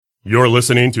You're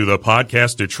listening to the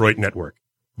Podcast Detroit Network.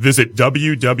 Visit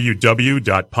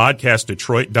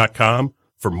www.podcastdetroit.com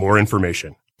for more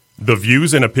information. The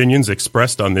views and opinions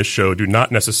expressed on this show do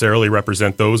not necessarily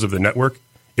represent those of the network,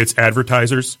 its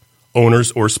advertisers,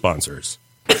 owners, or sponsors.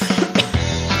 Hey,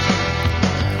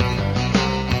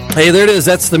 there it is.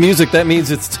 That's the music. That means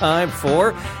it's time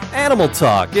for Animal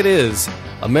Talk. It is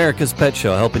America's Pet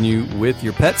Show, helping you with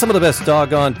your pet. Some of the best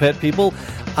doggone pet people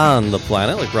on the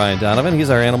planet, like Brian Donovan. He's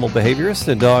our animal behaviorist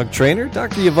and dog trainer.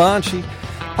 Dr. Yvonne, she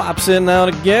pops in now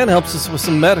and again, helps us with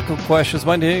some medical questions.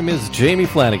 My name is Jamie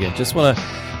Flanagan. Just want to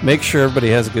make sure everybody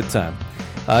has a good time.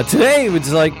 Today,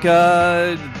 it's like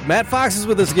Matt Fox is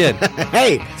with us again.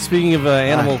 Hey! Speaking of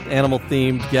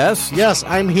animal-themed guests. Yes,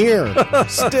 I'm here.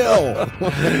 Still.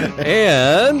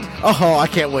 And... Oh, I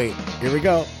can't wait. Here we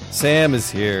go. Sam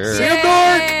is here.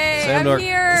 Sam Dork! I'm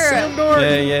here. Sam Dork!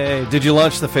 Yay. Did you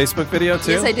launch the Facebook video,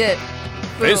 too? Yes, I did.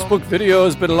 Facebook video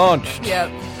has been launched. Yep.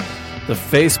 The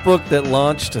Facebook that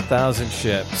launched 1,000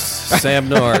 ships. Sam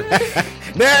Nork.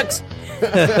 Next!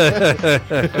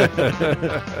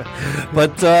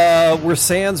 But we're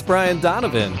sans Brian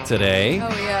Donovan today. Oh,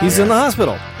 yeah. He's in the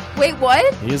hospital. Wait,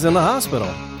 what? He's in the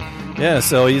hospital. Yeah,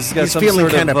 so he's got some feeling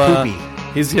sort kind of poopy.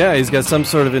 He's got some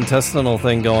sort of intestinal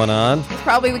thing going on. It's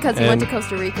probably because he went to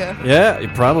Costa Rica. Yeah,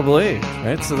 probably.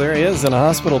 Right, so there he is in a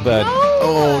hospital bed. No.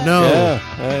 Oh, no.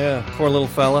 Yeah. Poor little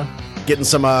fella. Getting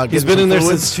some He's been in there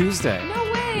since Tuesday. No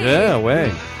way. Yeah,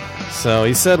 way. So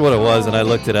he said what it was, and I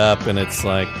looked it up, and it's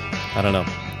like, I don't know.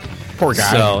 Poor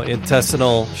guy. So,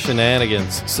 intestinal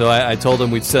shenanigans. So I told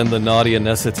him we'd send the naughty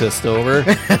anesthetist over.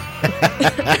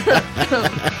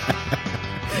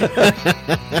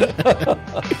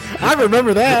 I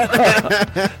remember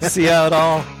that. See how it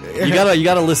all... You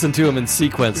gotta listen to him in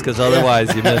sequence, because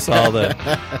otherwise you miss all the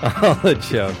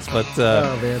jokes. But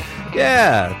oh, man.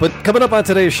 Yeah, but coming up on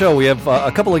today's show, we have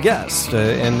a couple of guests,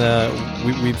 and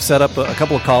we've set up a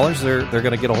couple of callers. They're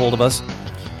going to get a hold of us.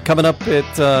 Coming up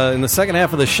in the second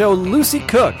half of the show, Lucy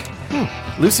Cooke.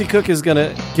 Lucy Cooke is going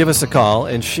to give us a call,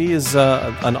 and she is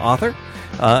an author.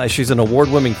 She's an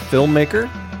award-winning filmmaker,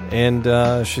 and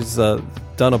she's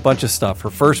done a bunch of stuff. Her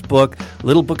first book,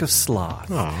 Little Book of Sloth,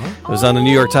 was on the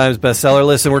New York Times bestseller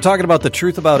list. And we're talking about The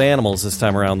Truth About Animals this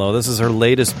time around, though. This is her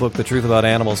latest book, The Truth About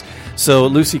Animals. So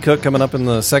Lucy Cooke coming up in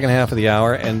the second half of the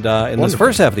hour. And in this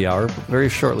first half of the hour, very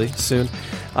shortly, soon,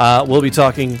 we'll be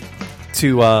talking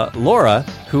to Laura,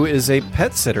 who is a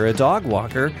pet sitter, a dog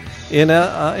walker in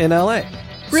L.A.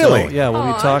 Really? So, yeah,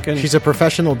 we'll be talking. She's a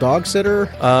professional dog sitter?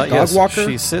 Yes, walker?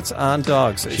 she sits on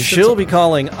dogs. She'll be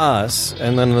calling us,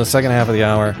 and then in the second half of the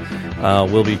hour,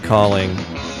 we'll be calling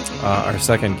our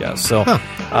second guest. So,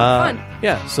 fun.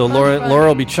 Yeah, so Fun. Laura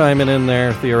will be chiming in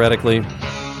there, theoretically,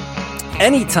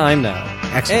 any time now.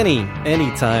 Excellent.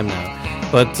 Any time now.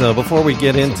 But before we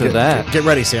get into that... Get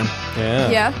ready, Sam.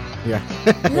 Yeah. Yeah.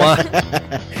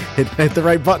 Hit the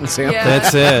right button, Sam. Yeah.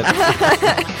 That's it.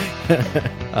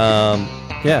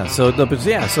 So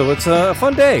it's a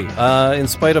fun day. In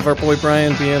spite of our boy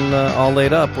Brian being all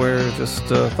laid up, we're just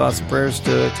thoughts and prayers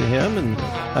to him. And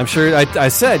I'm sure I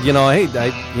said, hey,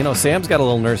 Sam's got a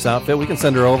little nurse outfit. We can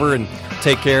send her over and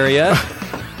take care of you.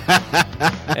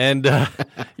 And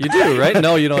you do, right?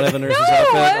 No, you don't have a nurse's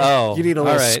outfit? Oh. You need a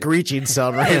little screeching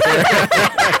sound right there.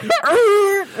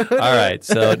 All right.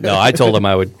 So, no, I told him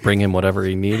I would bring him whatever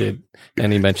he needed.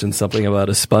 And he mentioned something about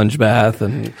a sponge bath,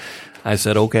 and I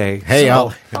said, okay. Hey,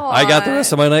 I got the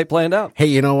rest of my night planned out. Hey,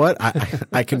 you know what?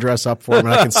 I can dress up for him,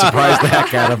 and I can surprise the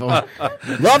heck out of him.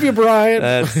 Love you, Brian.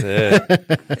 That's it.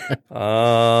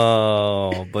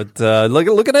 But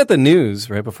looking at the news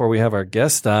right before we have our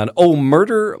guest on. Oh,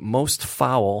 murder most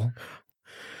foul.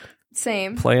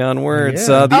 Same. Play on words.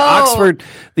 Yeah.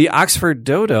 The Oxford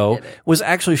dodo was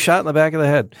actually shot in the back of the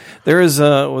head. There is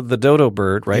the dodo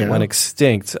bird, right, went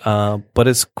extinct, but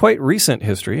it's quite recent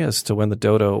history as to when the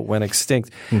dodo went extinct.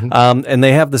 Mm-hmm. And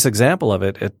they have this example of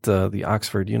it at the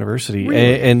Oxford University,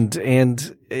 really? and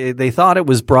they thought it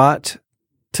was brought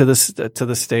to the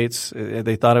States.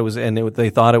 They thought it was, they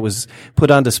thought it was put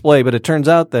on display, but it turns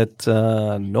out that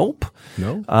nope.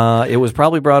 No. It was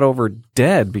probably brought over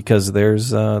dead because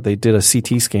they did a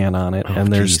CT scan on it,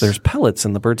 and there's pellets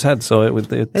in the bird's head. So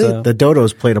the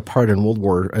dodos played a part in World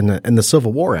War in the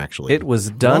Civil War. Actually, it was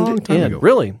done ago.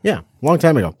 Really, yeah, long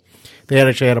time ago. They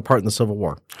actually had a part in the Civil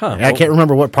War. Huh. I can't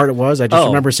remember what part it was. I just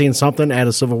remember seeing something at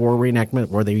a Civil War reenactment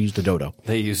where they used a dodo.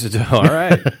 They used a dodo. All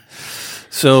right.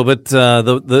 So, but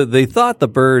they thought the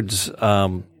birds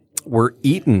were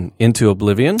eaten into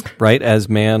oblivion, right, as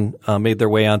man made their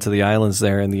way onto the islands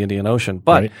there in the Indian Ocean.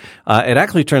 But it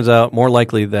actually turns out more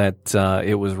likely that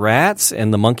it was rats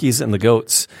and the monkeys and the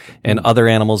goats and other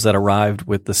animals that arrived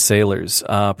with the sailors,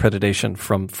 predation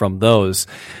from those.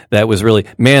 That was really,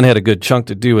 man had a good chunk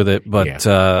to do with it, but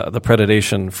the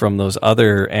predation from those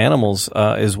other animals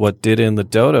is what did in the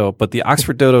dodo. But the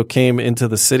Oxford dodo came into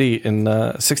the city in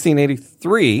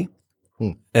 1683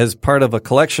 as part of a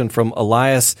collection from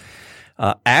Elias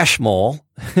Ashmole.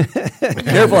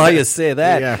 Careful how you say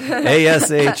that.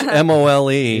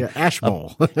 Ashmole. Yeah,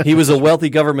 Ashmole. He was a wealthy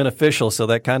government official, so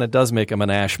that kind of does make him an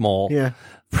Ashmole. Yeah.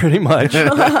 Pretty much.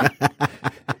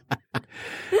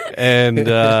 And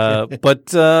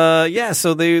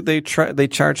so they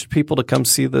charged people to come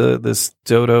see this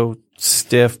dodo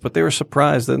stiff, but they were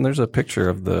surprised. Then there's a picture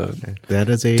of the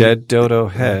dead dodo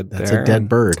head. That's a dead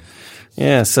bird.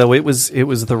 Yeah, so it was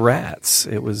the rats.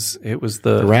 It was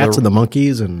the rats and the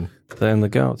monkeys and the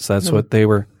goats. That's what they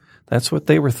were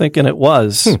thinking it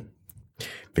was.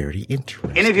 Very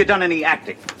interesting. Any of you done any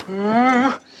acting?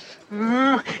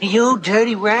 You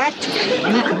dirty rat.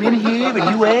 You come in here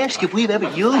and you ask if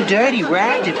you dirty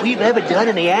rat, if we've ever done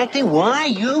any acting. Why,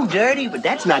 you dirty, but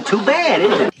that's not too bad,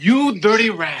 is it? You dirty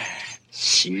rat.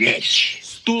 Snitch.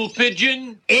 Stool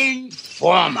pigeon.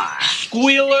 Informer.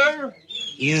 Squealer.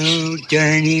 You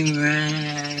dirty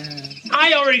rat.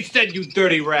 I already said you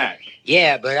dirty rat.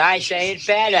 Yeah, but I say it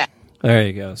better. There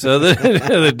you go. So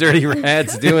the dirty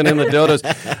rats doing in the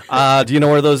dodos. Do you know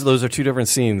where those are two different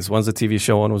scenes? One's a TV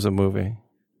show, one was a movie.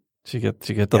 Did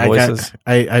you get the voices?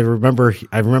 I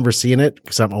remember seeing it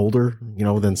because I'm older,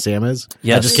 than Sam is.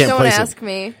 Yes. I just can't Don't place ask it.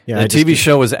 me. Yeah, the TV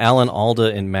show was Alan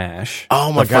Alda in MASH.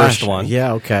 Oh my the gosh. First one.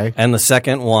 Yeah, okay. And the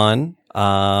second one,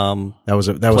 that was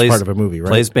part of a movie, right?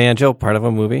 Plays banjo, part of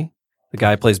a movie. The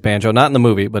guy plays banjo, not in the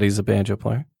movie, but he's a banjo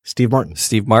player. Steve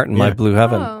Martin, My Blue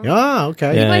Heaven. Oh,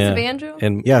 okay. He plays the banjo?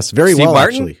 And yes, very Steve well,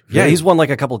 Martin? actually. Yeah, he's won like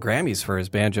a couple Grammys for his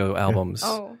banjo albums.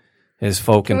 Oh. His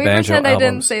folk Can and we banjo pretend albums. I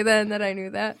didn't say that and that I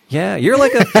knew that? Yeah, you're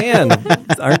like a fan.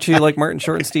 Aren't you like Martin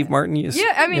Short and Steve Martin?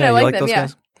 Yeah, I mean, I like them, those yeah.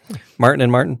 guys? Martin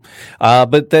and Martin.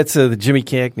 But that's the Jimmy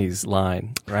Cagney's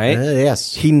line, right?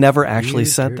 Yes. He never actually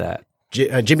said that.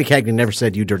 Jimmy Cagney never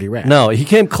said "you dirty rat." No, he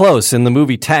came close in the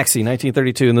movie Taxi,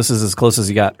 1932, and this is as close as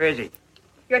he got. Where is he?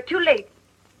 You're too late.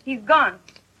 He's gone.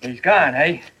 He's gone,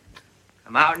 eh?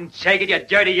 Come out and take it, you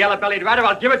dirty yellow-bellied rat, or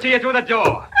I'll give it to you through the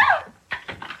door.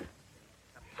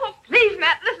 Oh, please,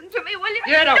 Matt, listen to me, will you?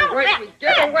 Get away from me.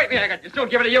 Get away from me. I got this.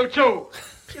 Don't give it to you, too.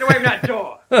 Get away from that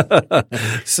door.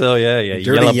 So, yeah.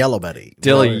 Dirty yellow belly.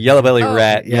 Yellow belly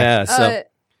rat. Yeah. So.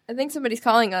 I think somebody's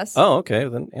calling us. Oh, okay.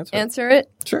 Then Answer it.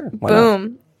 Sure.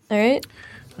 Boom. All right.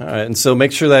 All right. And so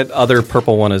make sure that other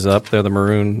purple one is up there, the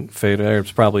maroon fade.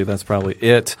 That's probably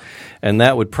it. And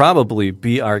that would probably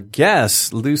be our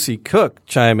guest, Lucy Cooke,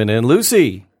 chiming in.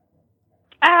 Lucy.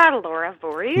 Laura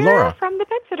Vorreyer from the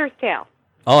Pet Sitter's Tale.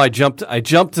 Oh, I jumped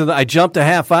a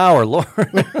half hour, Laura.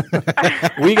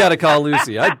 We got to call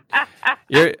Lucy. I'm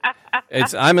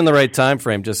in the right time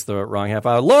frame, just the wrong half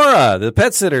hour. Laura, the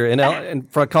pet sitter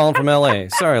calling from L.A.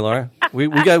 Sorry, Laura. We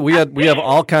have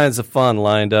all kinds of fun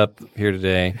lined up here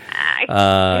today. I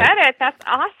get it. That's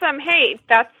awesome. Hey,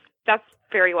 that's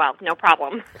very well. No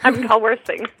problem. I'm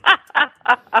conversing.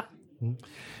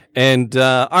 And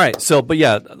all right. So, but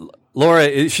yeah.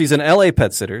 Laura, she's an LA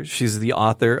pet sitter. She's the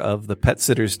author of The Pet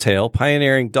Sitter's Tale,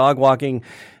 pioneering dog walking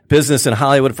business in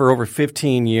Hollywood for over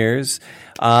 15 years.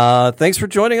 Thanks for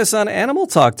joining us on Animal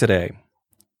Talk today.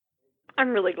 I'm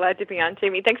really glad to be on,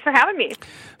 Jamie. Thanks for having me.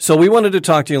 So we wanted to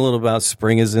talk to you a little about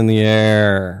spring is in the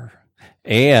air.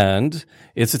 And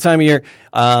it's the time of year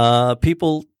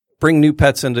people bring new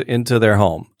pets into their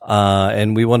home.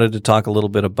 And we wanted to talk a little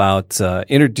bit about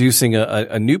introducing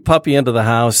a new puppy into the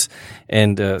house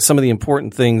and some of the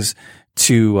important things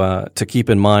to keep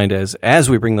in mind as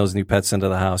we bring those new pets into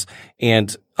the house.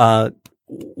 And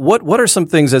what are some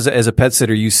things as a pet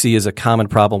sitter you see as a common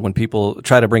problem when people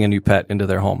try to bring a new pet into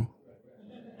their home?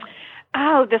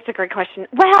 Oh, that's a great question.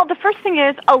 Well, the first thing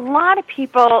is a lot of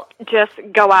people just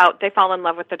go out, they fall in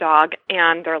love with the dog,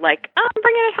 and they're like, oh, I'm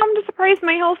bringing it home to surprise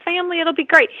my whole family. It'll be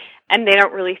great. And they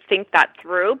don't really think that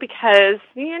through because,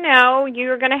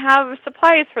 you're going to have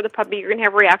supplies for the puppy. You're going to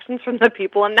have reactions from the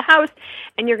people in the house,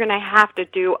 and you're going to have to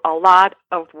do a lot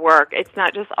of work. It's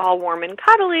not just all warm and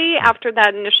cuddly after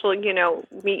that initial,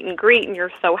 meet and greet, and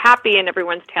you're so happy and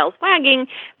everyone's tail's wagging,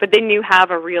 but then you have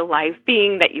a real live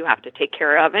being that you have to take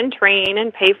care of and train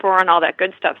and pay for and all that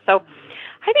good stuff. So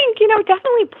I think,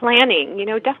 definitely planning,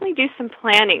 definitely do some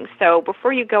planning. So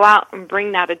before you go out and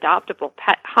bring that adoptable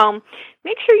pet home,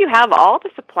 make sure you have all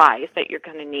the supplies that you're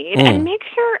going to need, and make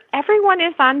sure everyone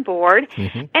is on board,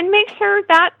 and make sure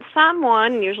that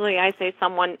someone, usually I say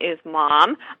someone is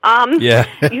mom,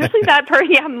 usually that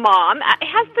person, mom,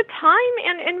 has the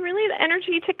time and really the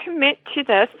energy to commit to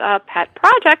this pet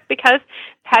project, because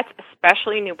pets,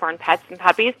 especially newborn pets and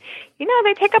puppies,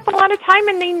 they take up a lot of time,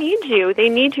 and they need you. They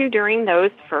need you during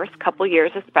those first couple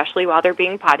years, especially while they're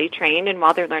being potty trained and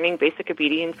while they're learning basic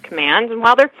obedience commands and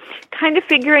while they're kind of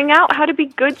figuring out how to be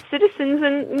good citizens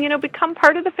and, become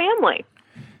part of the family.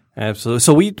 Absolutely.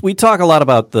 So we talk a lot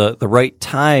about the right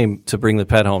time to bring the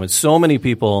pet home, and so many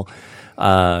people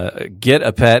get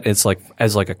a pet. It's like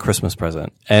as like a Christmas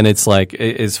present, and it's like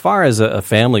as far as a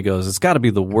family goes, it's got to be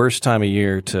the worst time of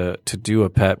year to do a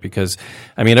pet, because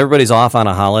everybody's off on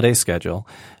a holiday schedule.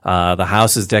 The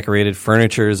house is decorated,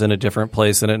 furniture is in a different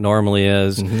place than it normally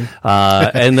is,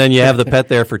 and then you have the pet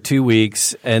there for 2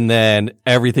 weeks, and then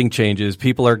everything changes.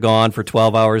 People are gone for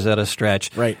 12 hours at a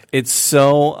stretch. Right. It's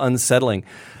so unsettling.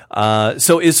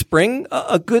 So is spring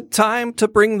a good time to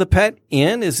bring the pet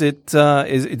in? Is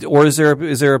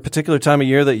there a particular time of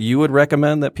year that you would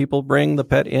recommend that people bring the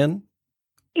pet in?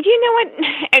 You know what?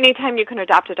 Anytime you can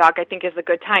adopt a dog, I think, is a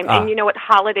good time. And you know what?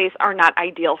 Holidays are not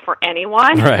ideal for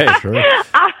anyone. Right, sure.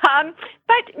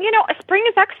 But, spring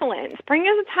is excellent. Spring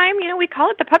is a time, we call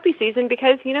it the puppy season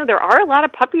because, there are a lot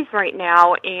of puppies right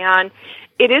now. And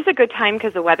it is a good time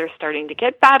because the weather's starting to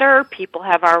get better. People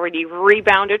have already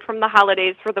rebounded from the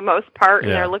holidays for the most part,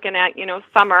 and they're looking at,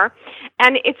 summer.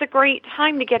 And it's a great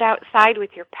time to get outside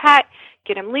with your pet,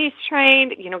 get them leash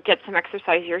trained, get some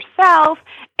exercise yourself.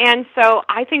 And so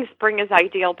I think spring is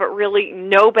ideal, but really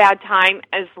no bad time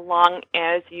as long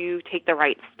as you take the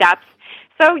right steps.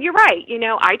 So you're right.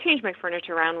 I change my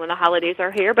furniture around when the holidays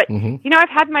are here, but, I've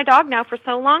had my dog now for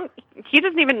so long, he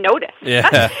doesn't even notice.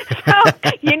 Yeah. So,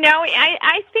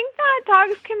 I think that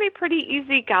dogs can be pretty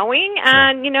easygoing,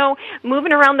 and,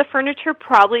 moving around the furniture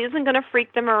probably isn't going to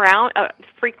freak them out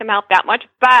that much,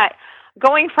 but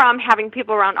going from having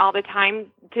people around all the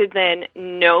time to then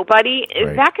nobody,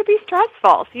 that could be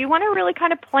stressful. So you want to really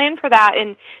kind of plan for that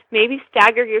and maybe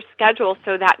stagger your schedule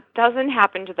so that doesn't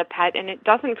happen to the pet and it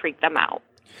doesn't freak them out.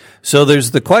 So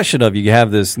there's the question of you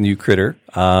have this new critter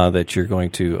that you're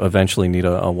going to eventually need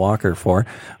a walker for.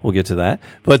 We'll get to that.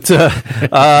 But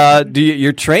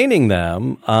you're training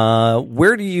them.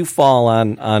 Where do you fall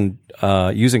on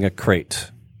using a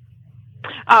crate?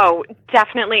 Oh,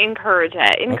 definitely encourage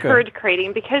it. Encourage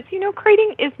crating because,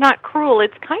 crating is not cruel.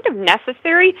 It's kind of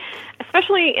necessary,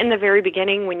 especially in the very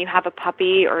beginning when you have a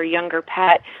puppy or a younger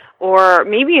pet or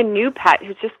maybe a new pet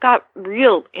who's just got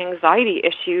real anxiety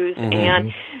issues.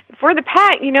 And for the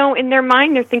pet, in their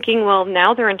mind, they're thinking, well,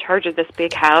 now they're in charge of this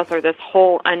big house or this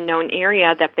whole unknown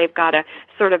area that they've got to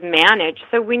sort of manage.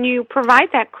 So when you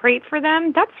provide that crate for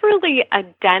them, that's really a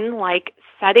den-like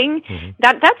setting.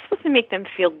 That's supposed to make them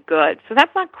feel good. So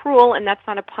that's not cruel and that's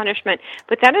not a punishment,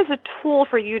 but that is a tool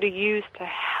for you to use to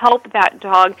help that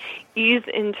dog ease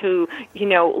into,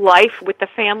 life with the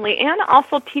family and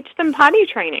also teach them potty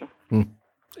training.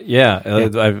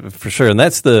 Yeah, for sure. And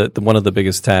that's the one of the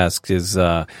biggest tasks is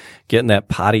getting that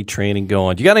potty training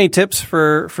going. Do you got any tips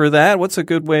for that? What's a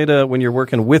good way to, when you're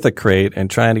working with a crate and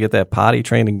trying to get that potty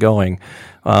training going,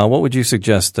 what would you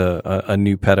suggest a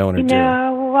new pet owner do?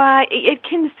 It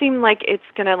can seem like it's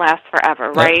going to last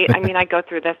forever, right? I go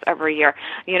through this every year.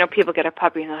 People get a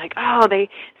puppy and they're like, oh, they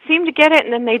seem to get it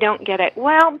and then they don't get it.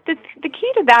 Well, the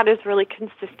key to that is really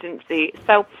consistency.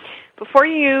 So before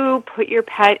you put your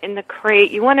pet in the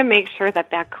crate, you want to make sure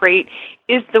that crate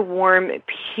is the warm,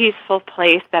 peaceful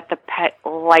place that the pet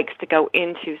likes to go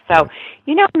into. So,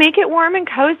 make it warm and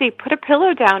cozy. Put a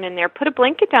pillow down in there. Put a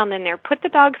blanket down in there. Put the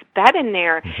dog's bed in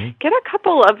there. Get a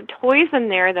couple of toys in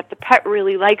there that the pet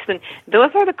really likes, and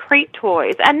those are the crate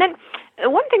toys. And then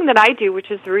one thing that I do,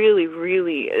 which is really,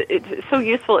 really it's so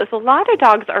useful, is a lot of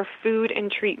dogs are food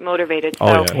and treat motivated.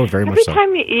 So very much so. So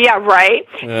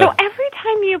every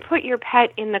time you put your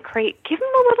pet in the crate, give them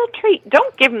a little treat.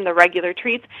 Don't give them the regular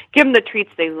treats. Give them the treats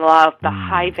they love, the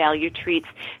high-value treats.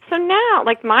 So now,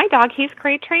 like my dog, he's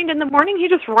crate trained. In the morning, he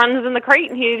just runs in the crate,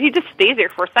 and he just stays there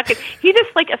for a second. He just,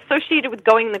 associated with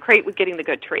going in the crate with getting the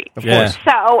good treat. Of course.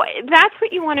 So that's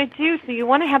what you want to do. So you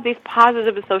want to have these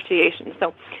positive associations.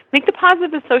 So make the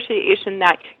positive association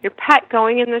that your pet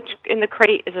going in the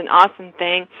crate is an awesome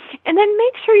thing, and then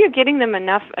make sure you're getting them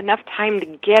enough time to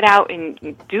get out and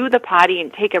do the potty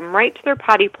and take them right to their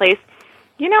potty place.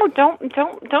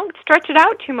 Don't stretch it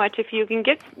out too much. If you can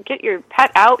get your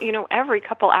pet out, every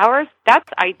couple hours, that's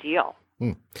ideal.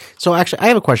 So actually, I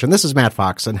have a question. This is Matt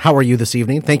Fox, and how are you this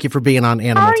evening? Thank you for being on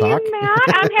Animal Talk. How are you, Matt?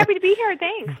 I'm happy to be here.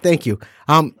 Thanks. Thank you.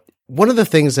 one of the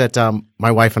things that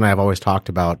my wife and I have always talked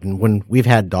about, and when we've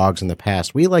had dogs in the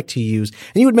past, we like to use,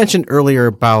 and you had mentioned earlier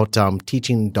about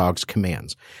teaching dogs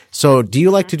commands. So do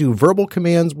you like to do verbal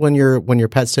commands when you're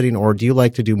pet sitting, or do you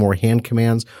like to do more hand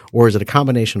commands, or is it a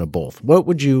combination of both? What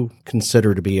would you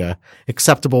consider to be a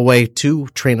acceptable way to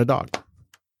train a dog?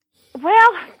 Well,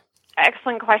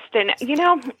 excellent question.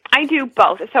 I do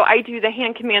both. So I do the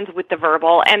hand commands with the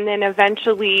verbal, and then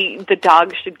eventually the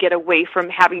dog should get away from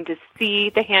having to see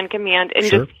the hand command and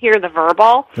just hear the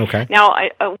verbal. Okay. Now,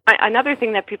 another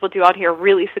thing that people do out here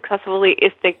really successfully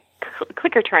is they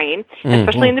clicker train,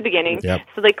 especially in the beginning. Yep.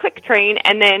 So they click train,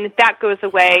 and then that goes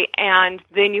away, and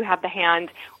then you have the hand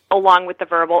along with the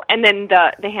verbal, and then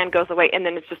the hand goes away, and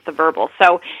then it's just the verbal.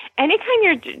 So any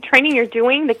kind of training you're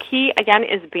doing, the key, again,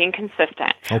 is being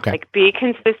consistent. Okay. Like, be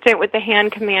consistent with the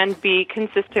hand command, be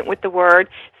consistent with the word.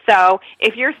 So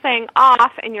if you're saying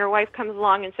off and your wife comes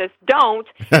along and says don't,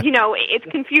 it's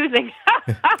confusing.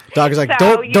 Dog is like,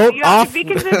 so don't you off. have to be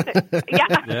consistent.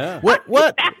 Yeah. What?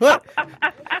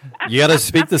 You got to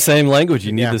speak the same language.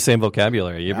 You need the same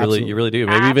vocabulary. You really do.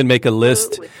 Maybe even make a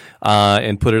list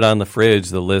and put it on the fridge,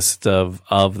 the list of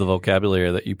the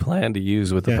vocabulary that you plan to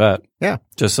use with the pet. Yeah.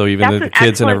 Just so even the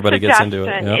kids and everybody gets into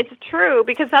it. Yep. It's true,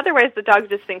 because otherwise the dog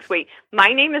just thinks, wait,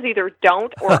 my name is either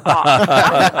don't or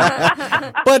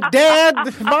off. But Dad,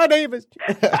 my name is...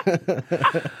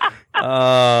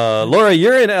 Laura,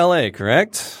 you're in L.A.,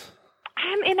 correct?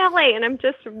 I'm in LA, and I'm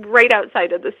just right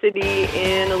outside of the city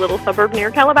in a little suburb near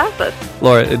Calabasas.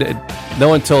 Laura, no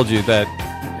one told you that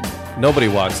nobody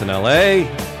walks in L.A.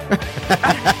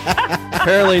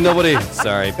 Apparently nobody...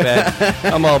 Sorry,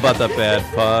 I'm all about the bad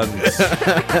puns.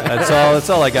 That's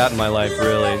all I got in my life,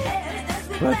 really.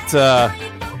 But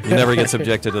you never get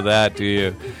subjected to that, do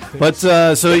you? But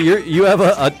so you have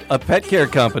a pet care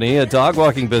company, a dog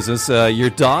walking business,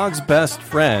 your dog's best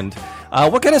friend.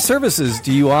 What kind of services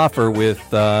do you offer with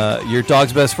your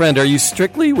dog's best friend? Are you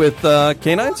strictly with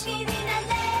canines?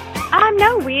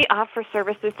 No, we offer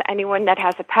services to anyone that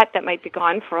has a pet that might be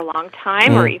gone for a long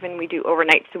time, or even we do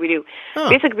overnight. So we do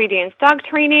basic obedience dog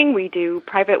training, we do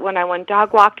private one-on-one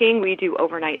dog walking, we do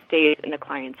overnight stays in the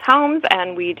client's homes,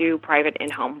 and we do private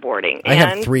in-home boarding. I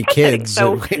have 3 kids,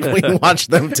 so we can watch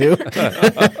them too.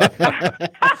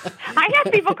 I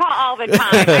have people call all the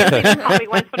time. I had a lady call me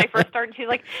once when I first started. She's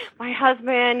like, my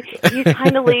husband, he's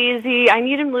kind of lazy. I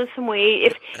need him to lose some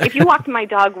weight. If you walked my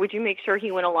dog, would you make sure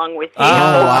he went along with you?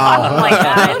 Oh, wow. Like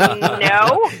that.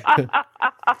 No.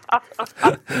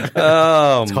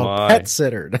 Oh, It's called my. pet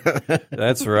sittered.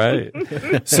 That's right.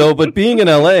 So, but being in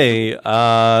L.A.,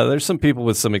 there's some people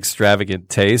with some extravagant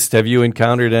taste. Have you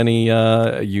encountered any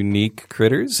unique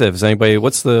critters? Has anybody?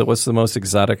 What's the most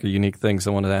exotic or unique thing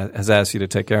someone has asked you to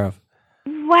take care of?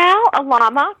 Well, a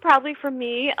llama, probably for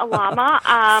me, a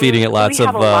llama. Feeding it lots of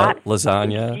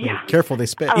lasagna. Yeah. Careful, they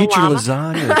spit. Eat your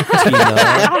lasagna,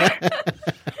 Tina.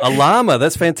 A llama,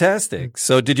 that's fantastic.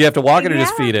 So did you have to walk it or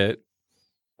just feed it?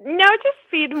 No, just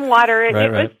feed and water it.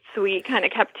 It was sweet, kind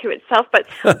of kept to itself. But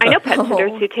I know pet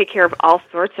sitters who take care of all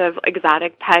sorts of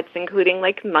exotic pets, including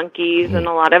like monkeys and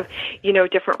a lot of,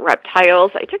 different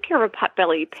reptiles. I took care of a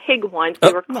potbelly pig once.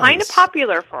 They were kind of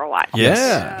popular for a while.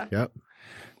 Yeah. Yep.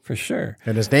 For sure.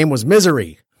 And his name was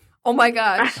Misery. Oh my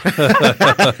gosh.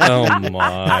 Oh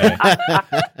my.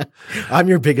 I'm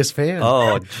your biggest fan.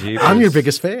 Oh, jeez. I'm your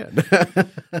biggest fan.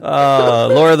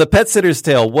 Laura, The Pet Sitter's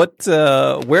Tale.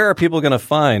 Where are people going to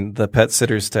find The Pet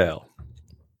Sitter's Tale?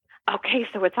 Okay,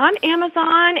 so it's on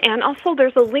Amazon, and also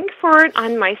there's a link for it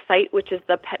on my site, which is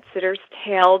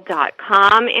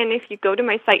thepetsitterstail.com. And if you go to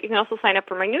my site, you can also sign up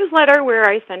for my newsletter, where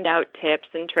I send out tips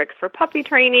and tricks for puppy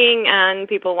training and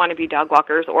people who want to be dog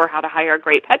walkers or how to hire a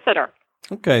great pet sitter.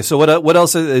 Okay, so what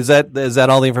else is that? Is that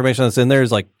all the information that's in there?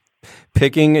 Is like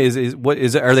picking?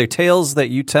 Are there tales that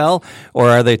you tell, or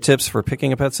are they tips for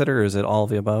picking a pet sitter, or is it all of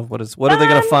the above? What are they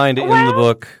going to find in the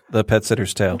book, The Pet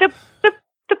Sitter's Tale? The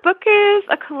book is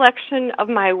a collection of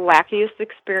my wackiest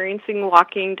experiencing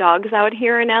walking dogs out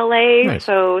here in LA. Nice.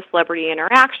 So celebrity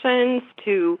interactions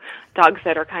to dogs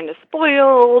that are kind of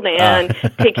spoiled and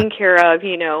taking care of,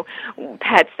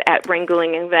 pets at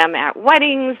wrangling them at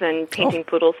weddings and painting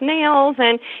poodles' nails.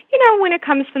 And, when it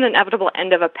comes to the inevitable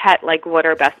end of a pet, like what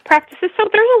are best practices. So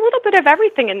there's a little bit of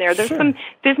everything in there. There's some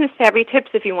business savvy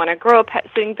tips if you want to grow a pet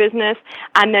sitting business.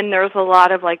 And then there's a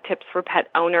lot of tips for pet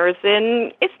owners.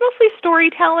 And it's mostly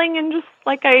storytelling and just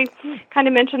like I kind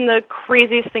of mentioned, the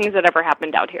craziest things that ever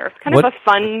happened out here. It's kind of a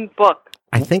fun book.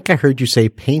 I think I heard you say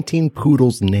painting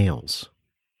poodles' nails.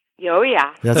 Oh,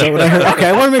 yeah. That's what I heard. Okay,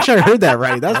 I want to make sure I heard that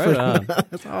right.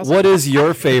 That's awesome. What is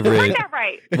your favorite? You heard that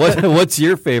right. What's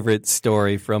your favorite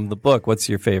story from the book? What's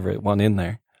your favorite one in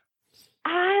there?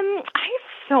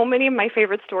 so many of my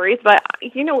favorite stories, but,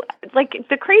 like,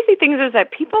 the crazy thing is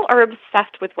that people are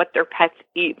obsessed with what their pets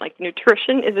eat. Like,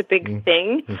 nutrition is a big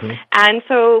thing. Mm-hmm. And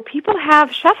so people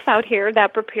have chefs out here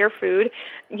that prepare food,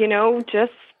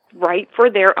 just right for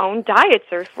their own diets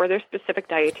or for their specific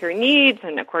dietary needs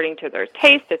and according to their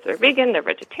taste, if they're vegan, they're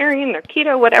vegetarian, they're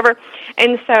keto, whatever.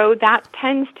 And so that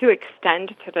tends to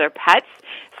extend to their pets.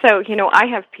 So, I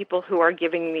have people who are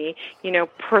giving me,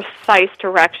 precise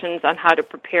directions on how to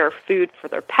prepare food for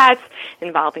their pets,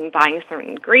 involving buying certain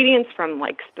ingredients from,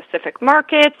 like, specific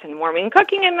markets and warming and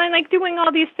cooking, and then, like, doing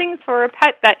all these things for a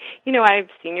pet that, I've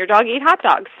seen your dog eat hot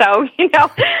dogs. So,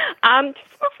 just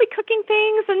mostly cooking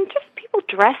things and just people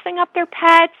dressing up their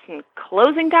pets and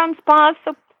closing down spas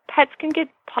so pets can get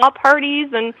paw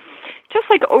parties and just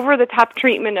like over-the-top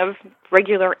treatment of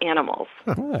regular animals.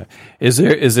 Is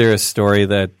there a story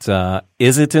that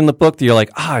isn't in the book that you're like,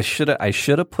 I should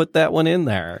have put that one in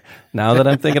there? Now that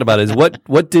I'm thinking about it, is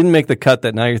what didn't make the cut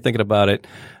that now you're thinking about it?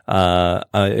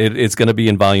 It's going to be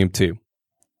in volume 2.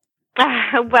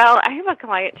 Well, I have a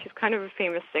client. She's kind of a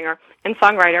famous singer and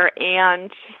songwriter,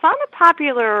 and she's on a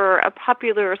popular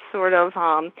sort of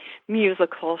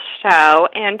musical show.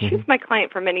 And she was my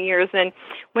client for many years. And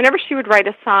whenever she would write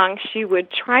a song, she would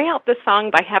try out the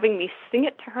song by having me sing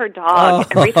it to her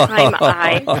dog every time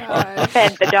I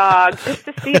fed the dog, just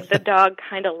to see if the dog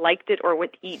kind of liked it or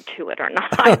would eat to it or not.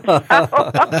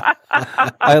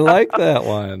 I like that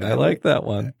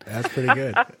one. That's pretty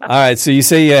good. All right. So you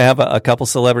say you have a couple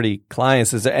celebrity clients.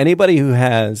 Is there anybody who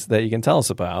has that you can tell us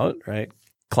about, right?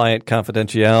 Client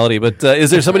confidentiality, but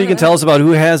is there somebody you can tell us about who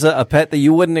has a pet that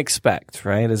you wouldn't expect,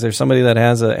 right? Is there somebody that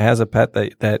has a pet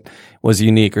that was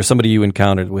unique, or somebody you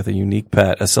encountered with a unique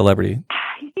pet, a celebrity?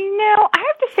 I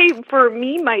have to say, for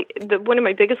me, one of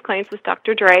my biggest clients was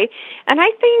Dr. Dre, and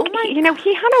I think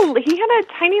he had a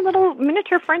tiny little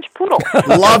miniature French poodle.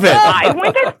 Love it. I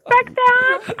wouldn't expect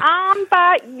that,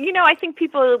 but I think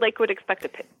people would expect a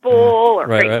pit bull or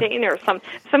Great Dane or some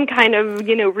kind of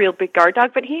real big guard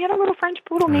dog, but he had a little French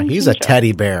poodle named He's Keisha. A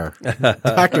teddy bear.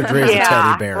 Dr. Dre's a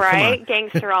teddy bear. Right,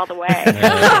 gangster all the way.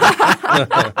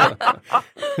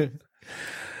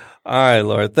 All right,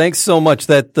 Laura. Thanks so much.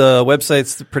 That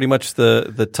website's pretty much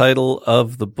the title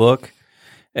of the book,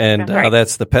 and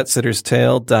that's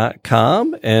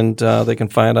thepetsitterstale.com, and they can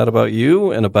find out about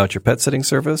you and about your pet sitting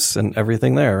service and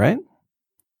everything there, right?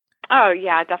 Oh,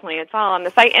 yeah, definitely. It's all on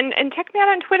the site. And check me out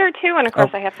on Twitter, too. And, of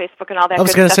course, I have Facebook and all that I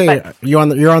was going to say, you're on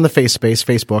the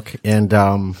Facebook, and...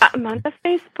 I'm on the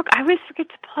Facebook. I always forget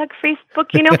to plug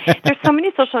Facebook. There's so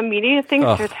many social media things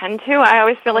to attend to. I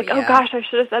always feel like, oh, gosh, I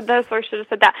should have said this or I should have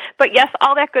said that. But, yes,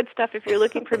 all that good stuff. If you're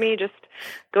looking for me, just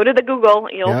go to the Google.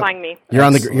 You'll find me. You're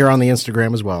on the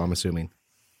Instagram as well, I'm assuming.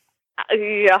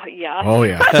 Yeah. Oh,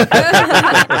 yeah.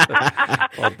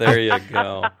 Well, there you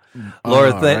go.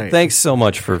 Laura, thanks so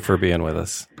much for being with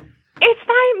us. It's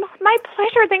my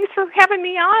pleasure. Thanks for having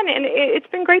me on, and it's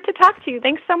been great to talk to you.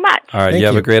 Thanks so much. All right, you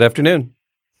have a great afternoon.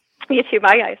 You too.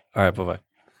 Bye, guys. All right, bye-bye.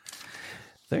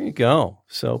 There you go.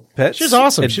 So, Pets She's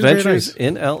awesome. Adventures She's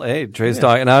in L.A. Dre's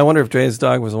dog. And I wonder if Dre's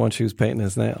dog was the one she was painting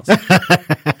his nails.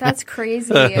 That's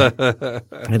crazy. A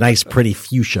nice, pretty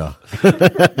fuchsia.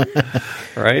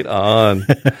 Right on.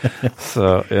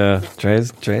 So, yeah,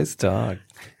 Dre's dog.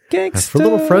 Gangsta. For a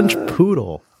little French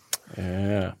poodle.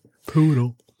 Yeah.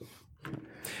 Poodle.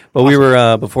 But we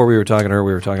were before we were talking to her,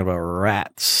 we were talking about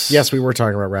rats. Yes, we were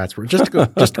talking about rats. Just to go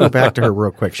back to her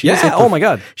real quick. Oh my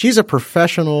God. She's a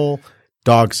professional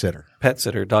dog sitter. Pet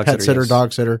sitter, dog pet sitter. Pet sitter,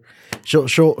 dog sitter.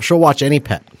 She'll watch any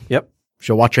pet. Yep.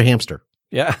 She'll watch your hamster.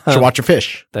 Yeah. She'll watch your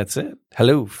fish. That's it.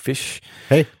 Hello, fish.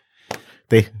 Hey.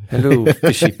 Hello,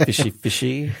 fishy, fishy,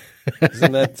 fishy.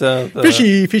 Isn't that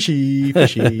fishy, fishy,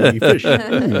 fishy, fish?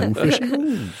 Ooh, fishy.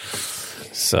 Ooh.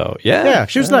 So yeah,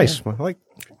 she was nice.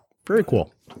 Very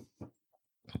cool.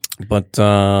 But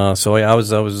I was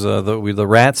the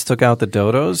rats took out the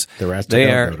dodos. The rats took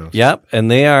out dodos. Yep,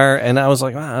 and they are. And I was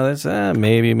like, wow, that's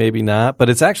maybe not. But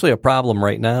it's actually a problem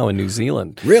right now in New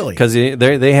Zealand. Really? Because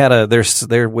they had their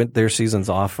seasons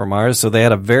off from ours, so they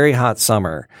had a very hot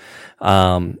summer.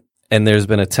 And there's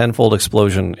been a tenfold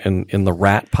explosion in the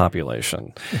rat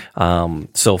population.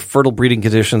 So fertile breeding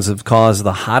conditions have caused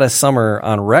the hottest summer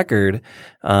on record,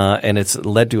 and it's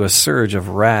led to a surge of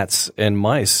rats and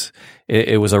mice.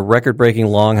 It was a record-breaking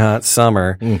long, hot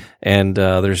summer, and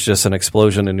there's just an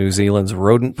explosion in New Zealand's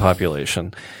rodent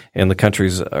population in the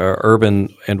country's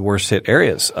urban and worst-hit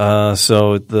areas.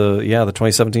 So the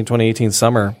 2017-2018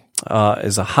 summer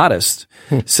is the hottest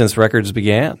since records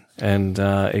began, and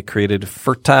it created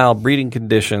fertile breeding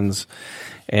conditions.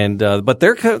 And but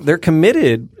they're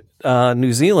committed.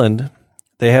 New Zealand,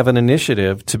 they have an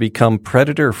initiative to become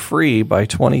predator-free by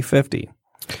 2050.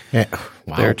 Yeah.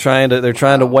 Wow. They're trying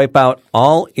to wipe out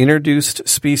all introduced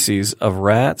species of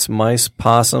rats, mice,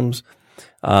 possums,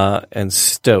 and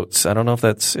stoats. I don't know if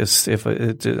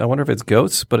I wonder if it's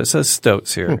goats, but it says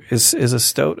stoats here. Is a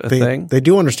stoat a thing? They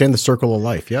do understand the circle of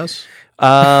life, yes?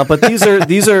 But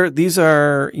these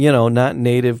are not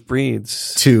native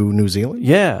breeds to New Zealand.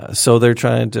 Yeah, so they're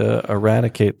trying to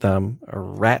eradicate them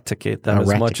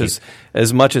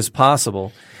as much as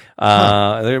possible.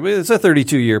 It's a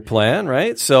 32-year plan,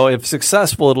 right? So if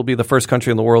successful, it'll be the first country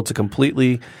in the world to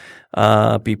completely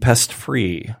be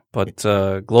pest-free. But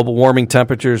global warming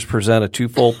temperatures present a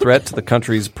twofold threat to the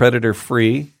country's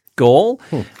predator-free goal.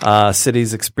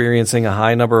 Cities experiencing a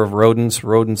high number of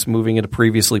rodents moving into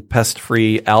previously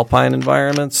pest-free alpine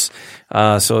environments.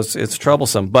 So it's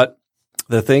troublesome. But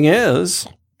the thing is,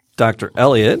 Dr.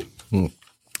 Elliott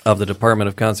of the Department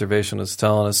of Conservation is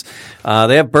telling us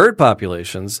they have bird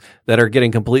populations that are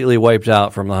getting completely wiped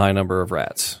out from the high number of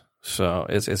rats. So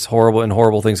it's horrible, and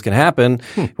horrible things can happen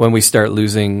when we start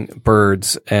losing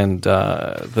birds, and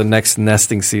the next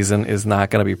nesting season is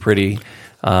not going to be pretty.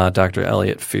 Dr.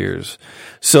 Elliott fears.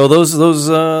 So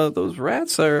those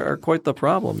rats are quite the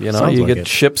problem. You know, Sounds you like get it.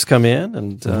 ships come in,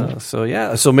 and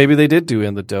so maybe they did do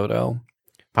in the dodo.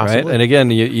 Possibly. Right? And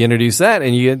again, you introduce that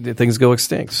and things go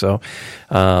extinct. So,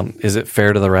 is it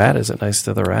fair to the rat? Is it nice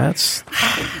to the rats?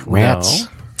 Rats.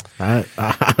 No.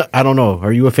 I don't know.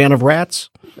 Are you a fan of rats?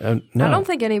 No. I don't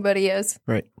think anybody is.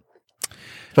 Right.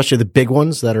 Especially the big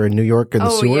ones that are in New York in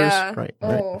the sewers. Yeah. Right.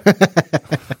 Oh.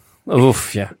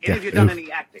 Oof, yeah. Have you done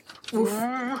any acting?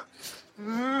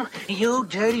 You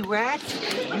dirty rat.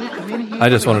 You come in here. I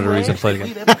just wanted a reason to play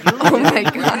it again. Oh my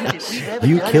God.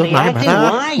 You killed my acting?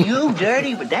 brother. Why? You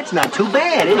dirty, but that's not too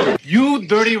bad, is it? You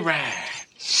dirty rat.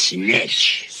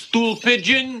 Snitch. Stool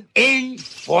pigeon.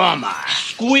 Informer.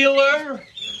 Squealer.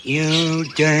 You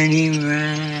dirty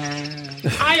rat.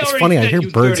 It's funny. I hear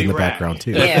birds in the background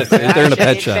too. Yeah, They're in a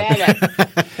pet shop.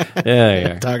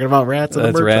 Yeah. Talking about rats.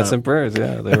 That's rats and birds.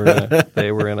 Yeah,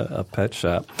 they were in a pet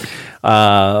shop.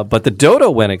 But the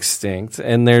dodo went extinct,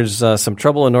 and there's some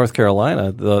trouble in North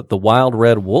Carolina. The wild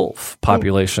red wolf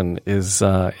population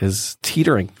is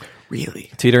teetering.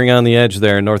 Really? Teetering on the edge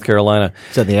there in North Carolina.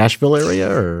 Is that the Asheville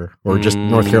area or just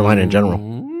North Carolina in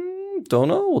general? Don't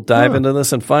know. We'll dive into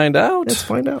this and find out. Let's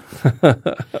find out.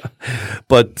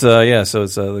 But so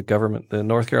it's the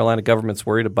North Carolina government's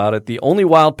worried about it. The only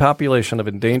wild population of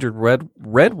endangered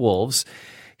red wolves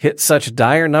hit such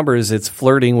dire numbers it's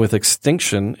flirting with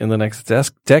extinction in the next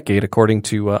decade, according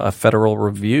to a federal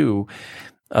review.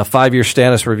 A 5-year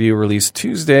status review released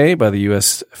Tuesday by the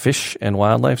U.S. Fish and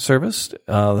Wildlife Service.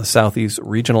 The Southeast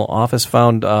Regional Office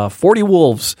found 40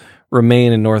 wolves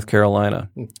remain in North Carolina,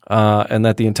 and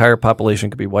that the entire population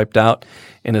could be wiped out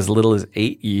in as little as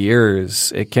 8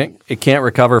 years. It can't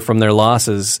recover from their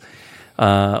losses,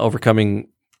 overcoming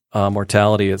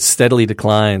mortality. It steadily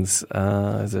declines.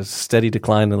 There's a steady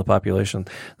decline in the population.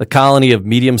 The colony of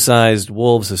medium-sized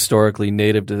wolves, historically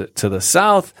native to the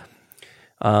South,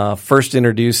 first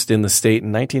introduced in the state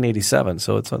in 1987.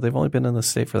 So they've only been in the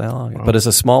state for that long. Wow. But it's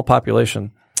a small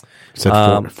population.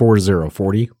 So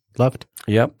 40 left?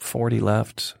 Yep, 40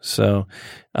 left. So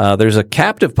there's a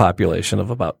captive population of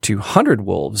about 200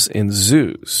 wolves in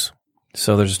zoos.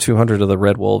 So there's 200 of the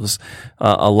red wolves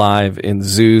alive in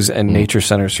zoos and nature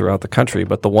centers throughout the country.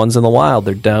 But the ones in the wild,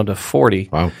 they're down to 40.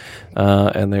 Wow.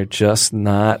 And they're just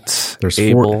not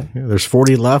able. There's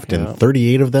 40 left, and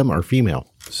 38 of them are female.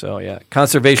 So, yeah.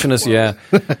 Conservationists, yeah.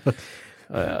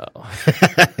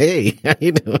 Hey, how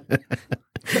you doing?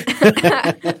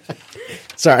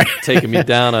 Sorry. taking me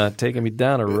down a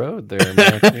road there,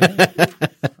 man.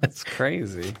 That's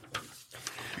crazy.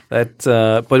 But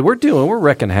we're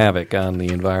wrecking havoc on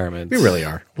the environment. We really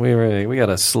are. We got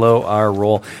to slow our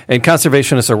roll. And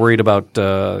conservationists are worried about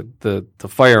the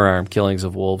firearm killings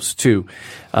of wolves too.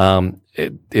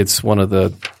 It's one of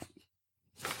the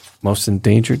most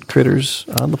endangered critters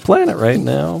on the planet right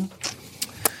now.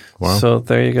 Wow. So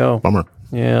there you go. Bummer.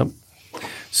 Yeah.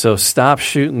 So stop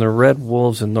shooting the red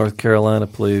wolves in North Carolina,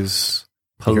 please.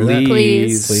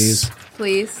 Please.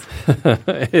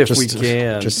 If we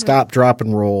can. Just stop, drop,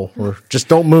 and roll. Or just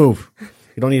don't move.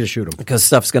 You don't need to shoot them. Because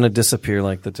stuff's going to disappear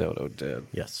like the dodo did.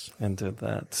 Yes. And did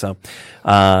that. So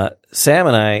Sam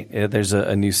and I, there's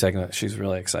a new segment that she's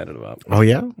really excited about. Oh,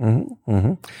 yeah? Mm-hmm.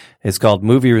 Mm-hmm. It's called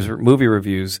Movie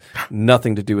Reviews,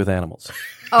 Nothing to Do with Animals.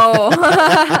 Oh.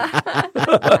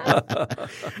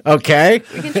 Okay.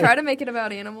 We can try to make it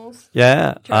about animals.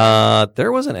 Yeah.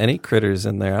 There wasn't any critters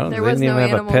in there. There was no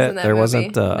have a animals pet. in that There movie.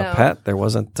 wasn't a No. pet. There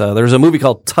wasn't. There was a movie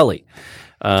called Tully.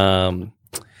 That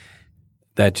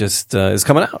that just is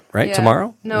coming out, right? Yeah.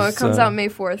 Tomorrow? No, it comes out May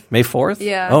 4th. May 4th?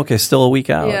 Yeah. Okay, still a week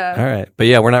out. Yeah. All right. But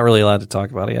yeah, we're not really allowed to talk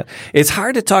about it yet. It's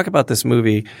hard to talk about this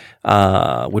movie.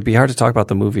 Would be hard to talk about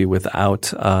the movie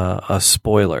without a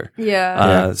spoiler.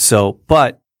 Yeah. So,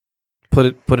 but put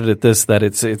it at this, that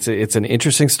it's an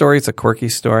interesting story. It's a quirky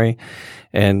story.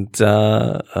 And It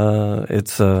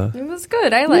was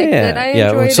good. I liked it. I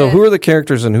enjoyed it. So who are the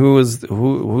characters, and who's the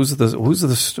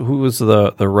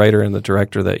writer and the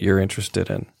director that you're interested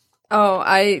in? Oh,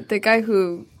 the guy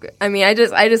who, I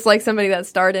just like somebody that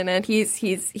starred in it. He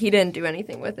didn't do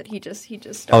anything with it. He just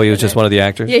starred. Oh, he was just one of the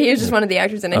actors? Yeah, he was just one of the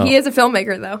actors in it. He is a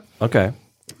filmmaker though. Okay.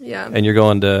 Yeah. And you're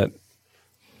going to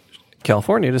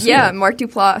California to see it? Mark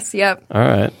Duplass. Yep. All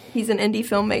right. He's an indie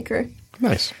filmmaker.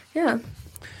 Nice. Yeah.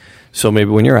 So maybe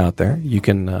when you're out there, you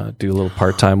can do a little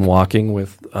part-time walking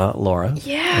with Laura.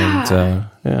 Yeah.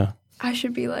 And I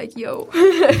should be like, yo.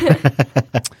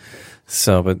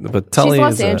 So, but Tully She's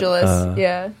Los is Angeles.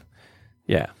 Yeah.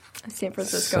 San So,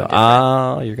 Francisco.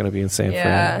 you're going to be in San Fran.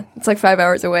 Yeah. It's like 5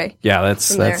 hours away. Yeah,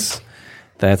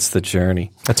 that's the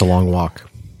journey. That's a long walk.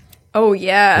 Oh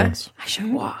yeah. Yes. I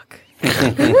should walk.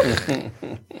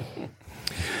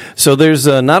 So there's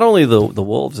not only the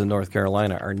wolves in North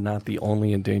Carolina are not the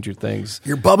only endangered things.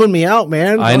 You're bumming me out,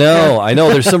 man. I know.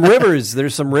 There's some rivers.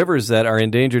 There's some rivers that are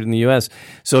endangered in the U.S.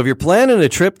 So if you're planning a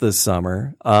trip this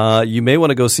summer, you may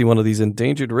want to go see one of these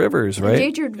endangered rivers, right?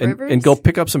 Endangered rivers? And go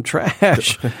pick up some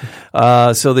trash.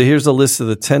 Here's a list of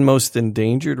the 10 most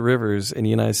endangered rivers in the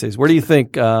United States. Where do you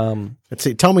think? Let's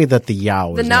see. Tell me that the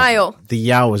Yow. The Nile. The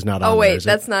Yow is not on. Oh there, wait,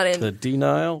 that's not in. The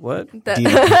D-Nile? What?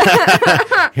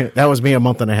 That was me a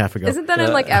month and a half ago. Isn't that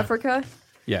in like Africa?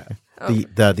 Yeah.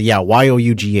 The Yow.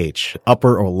 Yough.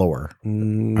 Upper or lower?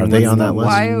 Are they on that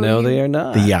list? No, they are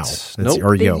not. The Yow. Nope.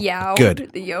 Or The Yo. Yow. Good.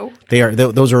 The Yo. They are.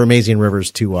 Those are amazing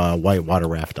rivers to whitewater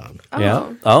raft on. Oh.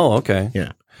 Yeah. Oh, okay.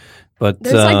 Yeah. But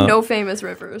There's like no famous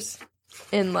rivers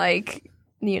in like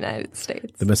the United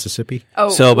States. The Mississippi.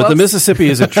 Oh, but the Mississippi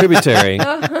is a tributary.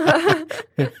 I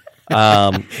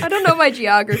don't know my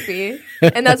geography,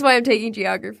 and that's why I'm taking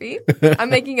geography.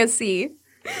 I'm making a C.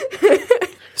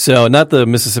 So not the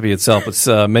Mississippi itself,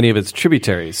 but many of its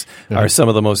tributaries are some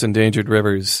of the most endangered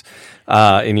rivers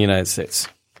in the United States.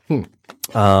 So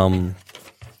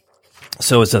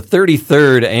it's a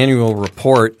 33rd annual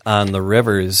report on the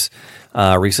rivers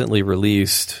recently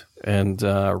released, and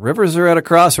rivers are at a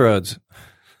crossroads.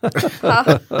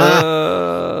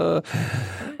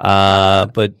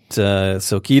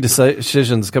 So key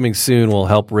decisions coming soon will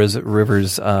help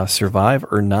rivers survive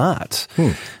or not.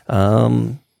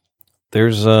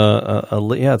 There's so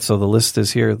the list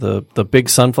is here. The Big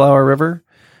Sunflower River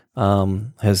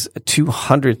has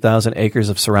 200,000 acres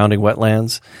of surrounding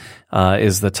wetlands,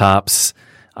 is the tops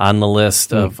on the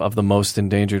list of the most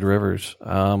endangered rivers.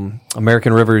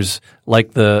 American rivers,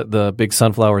 like the Big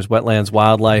Sunflowers, wetlands,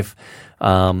 wildlife,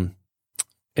 and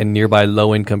nearby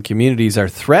low-income communities are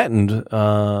threatened.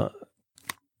 So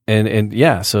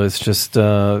it's just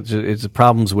it's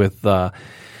problems with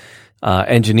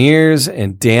engineers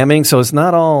and damming. So it's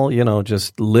not all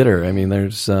just litter. I mean,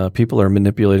 there's people are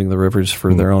manipulating the rivers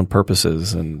for their own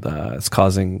purposes, and it's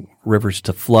causing rivers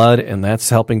to flood, and that's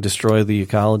helping destroy the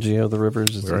ecology of the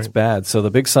rivers. It's bad. So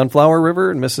the Big Sunflower River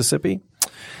in Mississippi.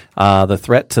 The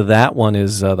threat to that one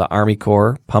is the Army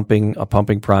Corps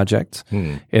pumping project,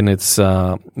 and it's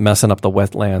messing up the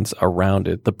wetlands around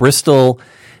it. The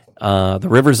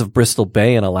rivers of Bristol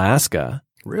Bay in Alaska.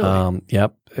 Really?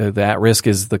 Yep. The at risk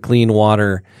is the clean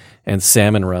water and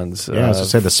salmon runs. Yeah, I was going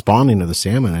to say the spawning of the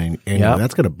salmon, and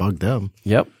that's going to bug them.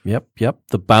 Yep.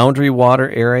 The Boundary Water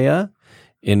area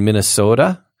in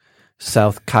Minnesota,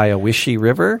 South Kiowashi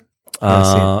River.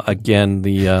 Again,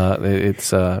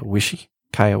 it's Wishy.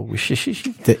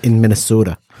 In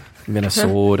Minnesota.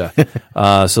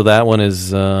 So that one is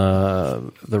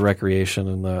the recreation,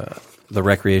 and the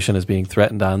recreation is being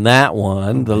threatened on that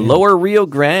one. The Lower Rio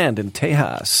Grande in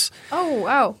Tejas. Oh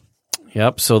wow.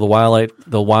 Yep. So there's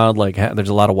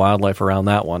a lot of wildlife around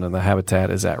that one, and the habitat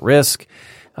is at risk.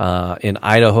 In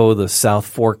Idaho, the South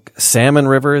Fork Salmon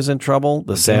River is in trouble.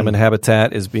 The salmon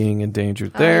habitat is being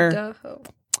endangered there.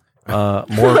 Idaho.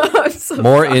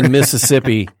 More in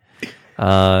Mississippi.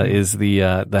 Is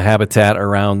the habitat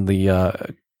around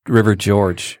the River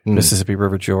George, Mississippi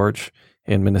River George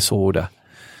in Minnesota.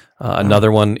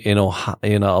 Another one in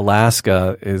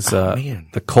Alaska is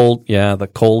the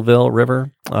Colville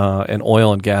River, and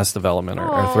oil and gas development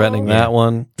are threatening that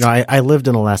one. No, I lived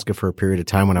in Alaska for a period of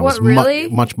time when I was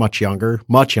much younger,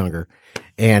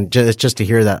 and just to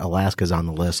hear that Alaska's on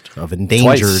the list of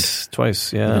endangered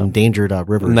twice, endangered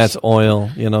rivers, and that's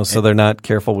oil, so they're not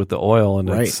careful with the oil, and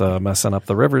it's messing up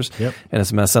the rivers, and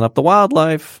it's messing up the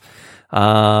wildlife.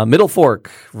 Middle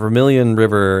Fork, Vermilion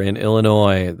River in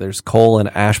Illinois. There's coal and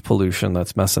ash pollution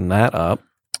that's messing that up.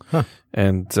 Huh.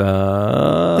 And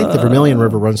I think the Vermilion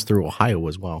River runs through Ohio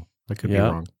as well. I could be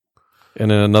wrong. And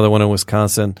then another one in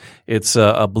Wisconsin. It's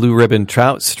a blue ribbon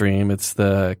trout stream. It's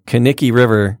the Kinnicki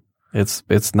River.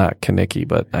 It's not Kinnicki,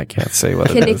 but I can't say what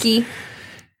it is. Kinnicki.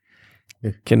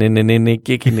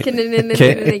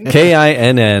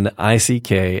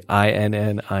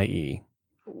 Kinnickkinnie.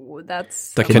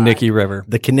 That's the Kinnicki River.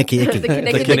 The Kinnicki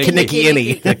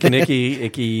The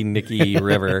Kinnicki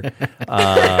River.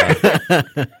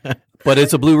 But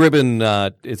it's a blue ribbon.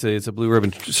 It's a blue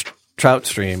ribbon trout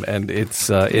stream, and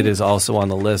it is also on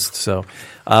the list. So,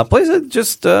 places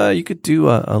just you could do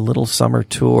a little summer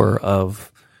tour of.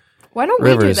 Why don't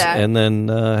rivers we do that? And then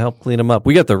help clean them up.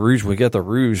 We got the Rouge. We got the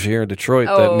Rouge here in Detroit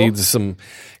that needs some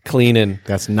cleaning.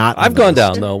 That's not. I've gone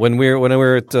down though. When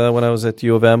I was at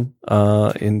U of M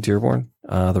in Dearborn,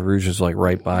 the Rouge is like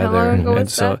right by there. And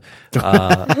so, no,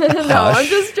 I'm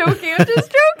just joking.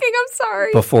 I'm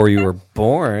sorry. Before you were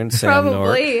born, Sam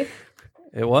Probably. Nork.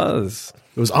 It was.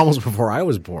 It was almost before I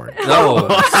was born. No.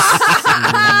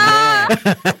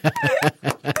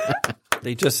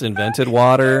 They just invented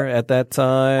water at that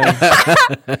time.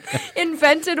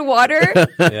 Invented water?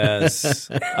 Yes.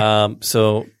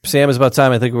 So, Sam, it's about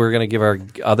time. I think we're going to give our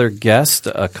other guest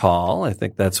a call. I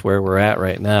think that's where we're at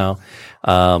right now.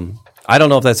 I don't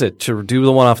know if that's it. To do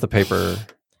the one off the paper.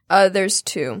 There's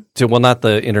two. Well, not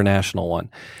the international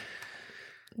one.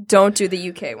 Don't do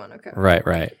the UK one, okay.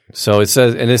 Right. So it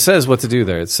says what to do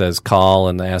there. It says call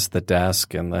and ask the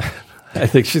desk and the... I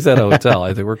think she's at a hotel.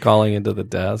 I think we're calling into the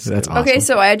desk. That's awesome. Okay,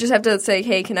 so I just have to say,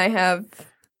 hey, can I have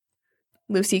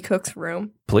Lucy Cooke's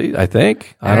room? Please, I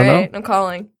think. I don't know. I'm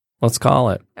calling. Let's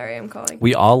call it. All right, I'm calling.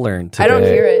 We all learned today. I don't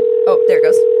hear it. Oh, there it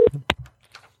goes.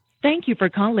 Thank you for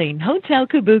calling Hotel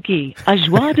Kabuki, a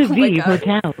joie de vivre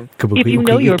hotel. Kabuki, if you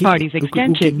know okay, your okay, party's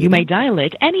extension, you may dial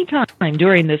it any time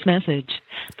during this message.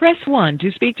 Press 1 to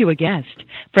speak to a guest.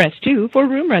 Press 2 for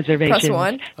room reservations. Press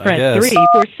 1. Press 3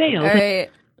 for sales. All right.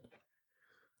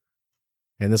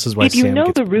 And this is why if you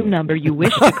know the room number you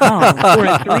wish to call, or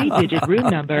a 3-digit room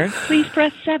number, please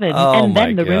press 7 and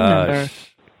then the room number.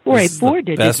 Or a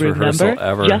 4-digit room number,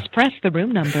 just press the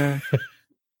room number.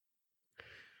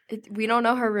 We don't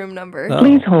know her room number. Oh.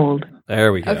 Please hold.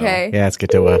 There we go. Okay. Yeah, let's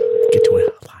get to a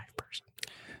live person.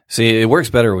 See, it works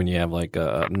better when you have like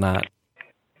a not.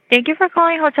 Thank you for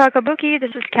calling Hotel Kabuki. This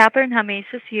is Catherine. How may I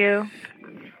assist you?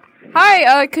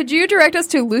 Hi, could you direct us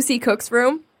to Lucy Cooke's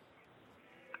room?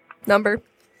 Number.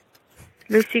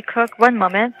 Lucy Cooke. One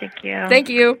moment. Thank you. Thank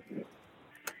you.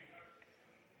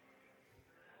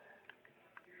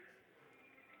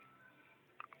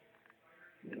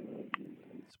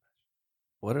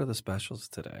 What are the specials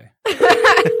today? Do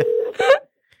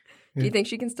you think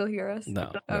she can still hear us?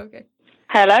 No. Oh, okay.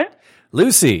 Hello?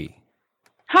 Lucy.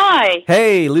 Hi.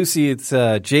 Hey, Lucy, it's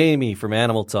Jamie from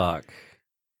Animal Talk.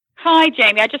 Hi,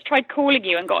 Jamie. I just tried calling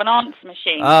you and got an answer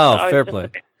machine. Oh, fair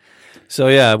play. So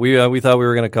yeah, we thought we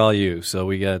were going to call you, so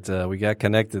we got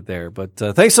connected there. But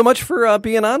thanks so much for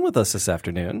being on with us this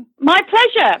afternoon. My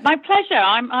pleasure. My pleasure.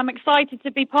 I'm excited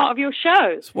to be part of your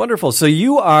show. It's wonderful. So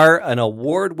you are an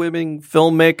award-winning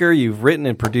filmmaker. You've written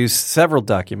and produced several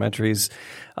documentaries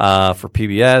for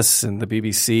PBS and the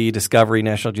BBC, Discovery,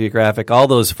 National Geographic, all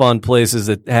those fun places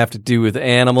that have to do with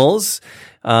animals.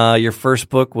 Your first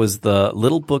book was The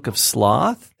Little Book of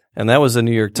Sloth. And that was a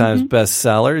New York Times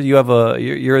bestseller.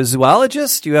 You're a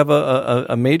zoologist? You have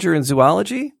a major in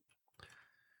zoology?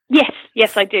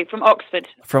 Yes, I do. From Oxford.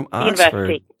 From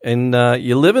University. And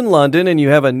you live in London, and you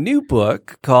have a new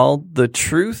book called The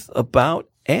Truth About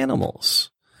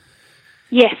Animals.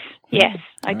 Yes,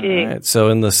 I do. All right, so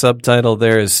in the subtitle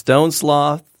there is Stone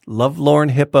Sloth, Lovelorn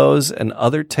Hippos, and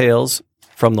Other Tales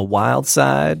from the Wild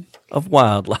Side of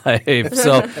Wildlife.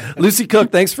 So, Lucy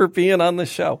Cooke, thanks for being on the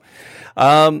show.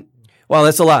 Well,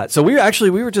 that's a lot. So we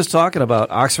were just talking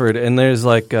about Oxford, and there's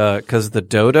like, cause the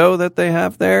dodo that they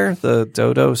have there, the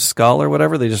dodo skull or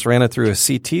whatever, they just ran it through a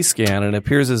CT scan, and it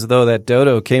appears as though that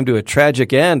dodo came to a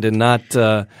tragic end and not,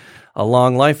 a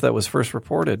long life that was first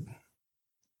reported.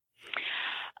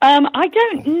 I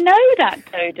don't know that,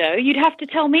 Dodo. You'd have to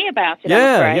tell me about it.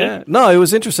 I'm afraid. Yeah. No, it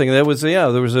was interesting. There was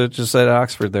just at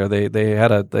Oxford there. They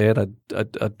had a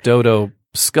dodo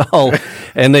skull,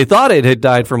 and they thought it had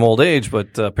died from old age,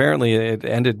 but apparently it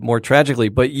ended more tragically.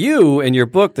 But you, in your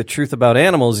book, The Truth About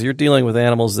Animals, you're dealing with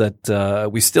animals that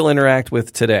we still interact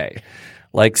with today,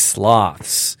 like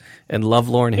sloths and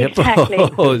lovelorn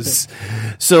hippos.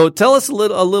 So tell us a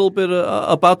little bit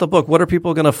about the book. What are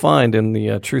people going to find in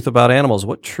The Truth About Animals?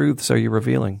 What truths are you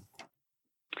revealing?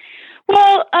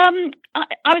 Well, I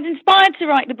was inspired to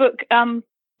write the book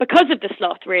because of the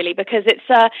sloth, really, because it's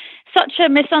such a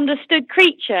misunderstood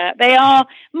creature. They are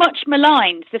much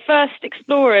maligned. The first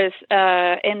explorers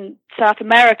in South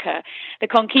America, the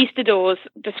conquistadors,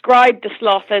 described the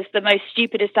sloth as the most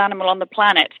stupidest animal on the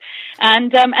planet.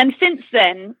 And since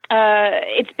then,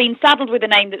 it's been saddled with a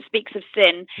name that speaks of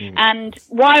sin and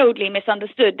wildly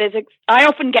misunderstood. I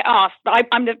often get asked, I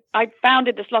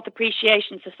founded the Sloth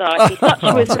Appreciation Society. Such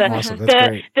was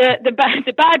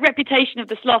the bad reputation of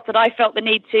the sloth that I felt the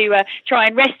need to try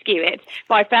and rescue it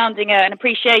by founding an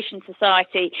appreciation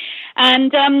society.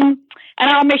 And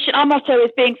our mission, our motto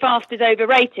is being fast is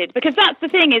overrated, because that's the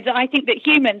thing, is I think that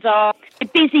humans are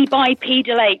busy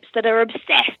bipedal apes that are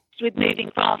obsessed with moving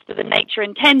faster than nature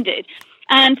intended.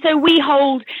 And so we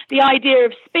hold the idea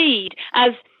of speed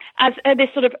as this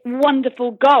sort of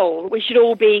wonderful goal we should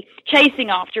all be chasing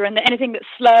after, and that anything that's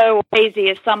slow or lazy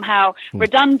is somehow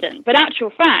redundant. But actual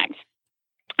fact,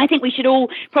 I think we should all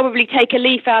probably take a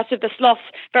leaf out of the sloth's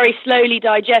very slowly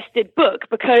digested book,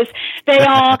 because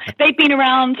they've been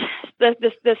around.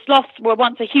 The sloths were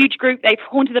once a huge group. They've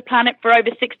haunted the planet for over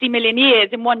 60 million years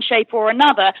in one shape or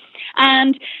another,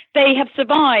 and they have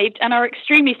survived and are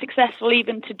extremely successful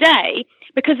even today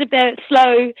because of their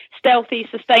slow, stealthy,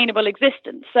 sustainable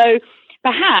existence. So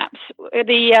perhaps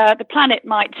the planet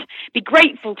might be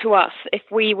grateful to us if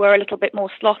we were a little bit more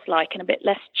sloth-like and a bit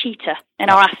less cheetah in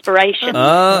our aspirations.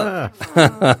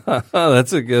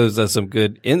 That's some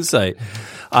good insight.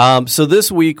 So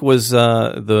this week was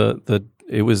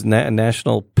it was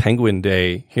National Penguin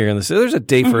Day here in the city. There's a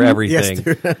day for everything.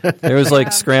 Yes, there was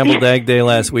like Scrambled Egg Day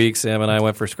last week. Sam and I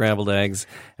went for scrambled eggs.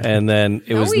 And then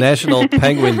it was National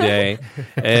Penguin Day.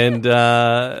 And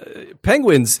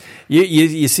penguins,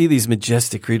 you see these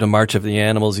majestic creatures, March of the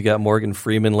Animals. You got Morgan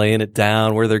Freeman laying it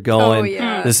down where they're going. Oh,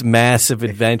 yeah. This massive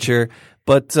adventure.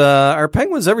 But are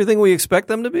penguins everything we expect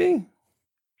them to be?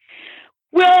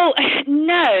 Well,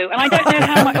 no, and I don't know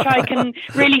how much I can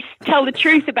really tell the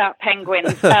truth about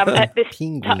penguins at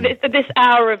this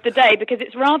hour of the day, because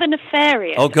it's rather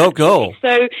nefarious. Oh, go.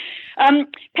 So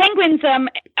penguins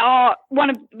are one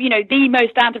of the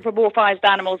most anthropomorphized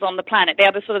animals on the planet. They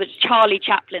are the sort of Charlie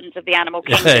Chaplins of the animal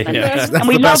kingdom, and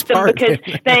we love them because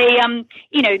they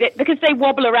because they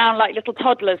wobble around like little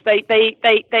toddlers.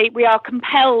 We are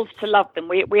compelled to love them.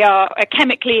 We are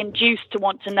chemically induced to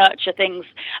want to nurture things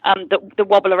that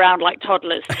wobble around like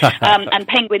toddlers, and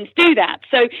penguins do that.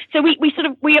 So we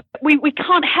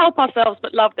can't help ourselves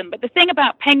but love them. But the thing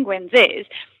about penguins is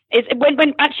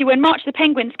when March the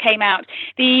Penguins came out,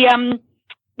 and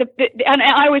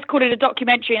I always call it a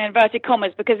documentary in inverted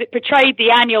commas, because it portrayed the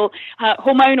annual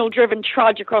hormonal-driven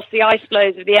trudge across the ice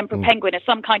floes of the emperor penguin as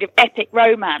some kind of epic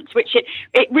romance, which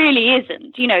it really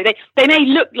isn't. They may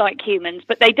look like humans,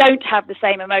 but they don't have the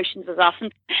same emotions as us,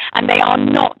 and they are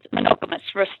not monogamous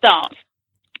for a start.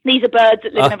 These are birds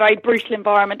that live in a very brutal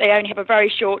environment. They only have a very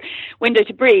short window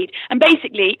to breed, and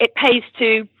basically it pays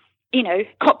to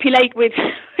copulate with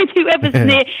whoever's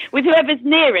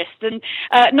nearest, and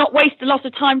not waste a lot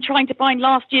of time trying to find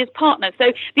last year's partner.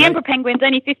 So the emperor penguins,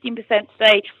 only 15%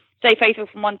 stay faithful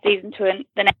from one season to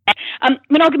the next.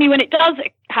 Monogamy, when it does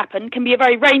happen, can be a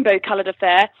very rainbow-coloured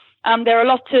affair. There are a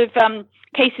lot of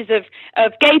cases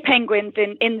of gay penguins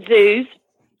in zoos.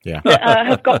 Yeah. That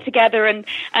have got together and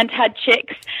had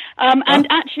chicks, and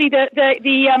actually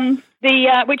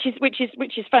which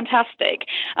is fantastic.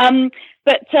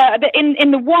 But in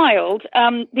the wild,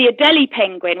 the Adelie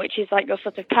penguin, which is like your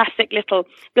sort of classic little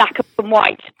black and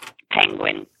white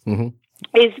penguin,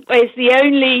 is the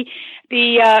only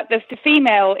the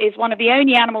female is one of the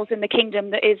only animals in the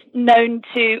kingdom that is known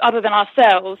to, other than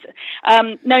ourselves,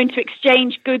 known to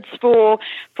exchange goods for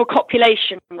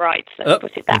copulation rights. Let's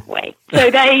put it that way.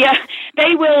 So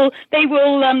they will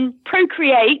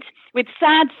procreate with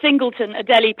sad singleton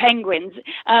Adelie penguins,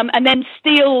 and then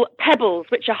steal pebbles,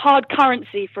 which are hard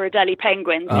currency for Adelie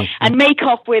penguins, and make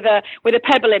off with a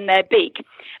pebble in their beak.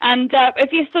 And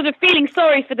if you're sort of feeling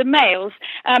sorry for the males,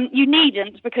 you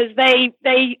needn't, because they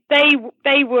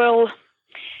will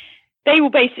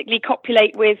basically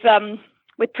copulate with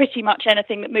with pretty much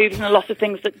anything that moves and a lot of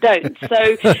things that don't.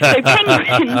 So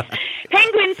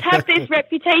penguins have this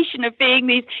reputation of being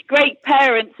these great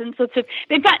parents and sort of.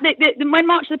 In fact, when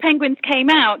March of the Penguins came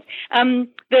out,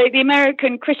 the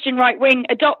American Christian right wing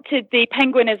adopted the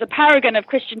penguin as a paragon of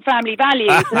Christian family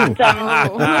values. And,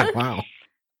 Wow.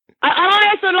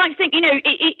 I also like to think,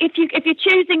 if you're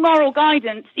choosing moral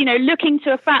guidance, looking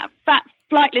to a fat,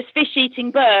 flightless fish-eating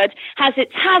bird has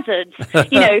its hazards,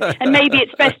 and maybe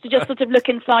it's best to just sort of look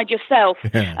inside yourself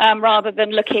rather than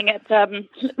looking at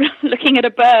a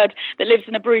bird that lives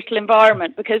in a brutal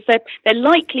environment, because they're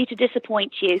likely to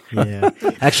disappoint you. Yeah.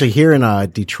 Actually, here in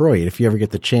Detroit, if you ever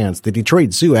get the chance, the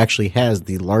Detroit Zoo actually has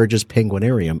the largest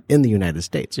penguinarium in the United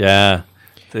States. Yeah.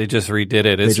 They just redid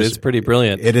it. It's pretty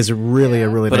brilliant. It is really a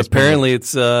really but nice apparently penguin.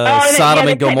 It's Sodom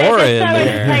and Gomorrah they're in so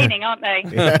there. entertaining, aren't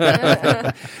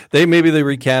they? They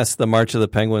recast the March of the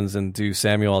Penguins and do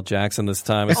Samuel L. Jackson this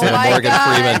time instead of Morgan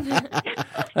Freeman.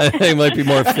 I think it might be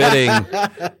more fitting.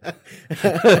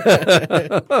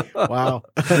 Wow.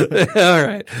 All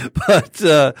right. But,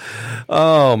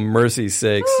 oh, mercy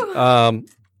sakes.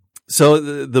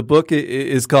 So the book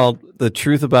is called The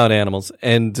Truth About Animals,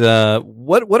 and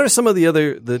what are some of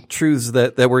the truths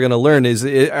that we're going to learn?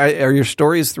 Are your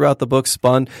stories throughout the book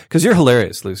spun? Because you're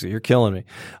hilarious, Lucy. You're killing me.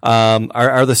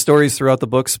 Are the stories throughout the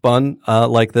book spun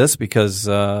like this? Because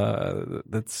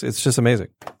it's just amazing.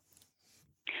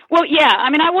 Well, yeah. I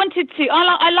mean, I wanted to.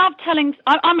 I love telling.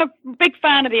 I'm a big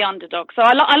fan of the underdog, so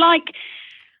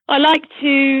I like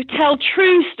to tell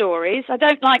true stories. I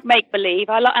don't like make believe.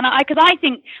 Because I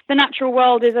think the natural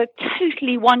world is a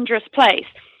totally wondrous place.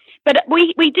 But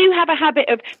we do have a habit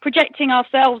of projecting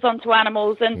ourselves onto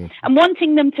animals and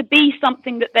wanting them to be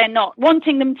something that they're not,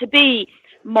 wanting them to be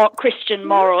Christian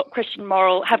morals,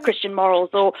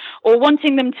 or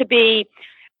wanting them to be,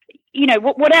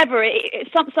 whatever,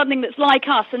 something that's like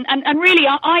us. And really,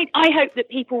 I hope that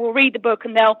people will read the book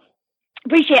and they'll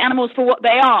appreciate animals for what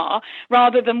they are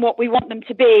rather than what we want them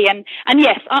to be. And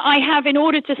yes, I have, in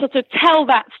order to sort of tell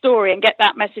that story and get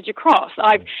that message across,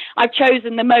 I've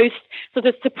chosen the most sort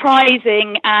of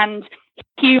surprising and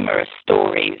humorous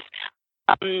stories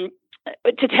to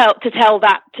tell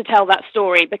that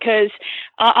story, because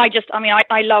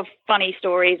I love funny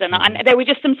stories, and there were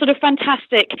just some sort of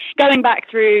fantastic, going back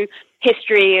through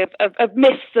history of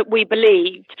myths that we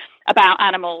believed about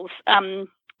animals.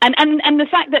 And the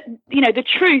fact that, the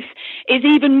truth is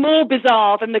even more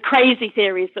bizarre than the crazy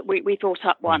theories that we thought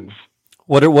up once.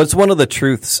 What's one of the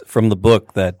truths from the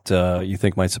book that you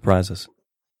think might surprise us?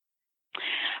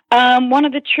 One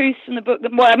of the truths in the book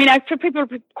that, people are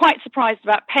quite surprised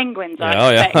about penguins.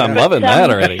 I'm loving that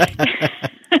already.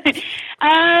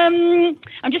 I'm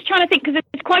just trying to think, because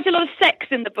there's quite a lot of sex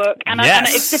in the book, and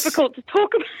it's difficult to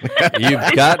talk about.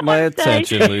 You've got my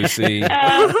attention, Lucy.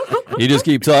 You just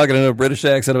keep talking in a British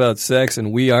accent about sex,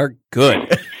 and we are good.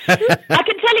 I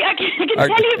can tell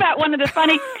you about one of the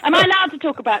funny. Am I allowed to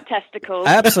talk about testicles?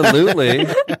 Absolutely,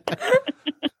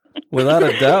 without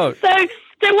a doubt. So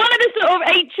one of the sort of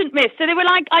ancient myths. So they were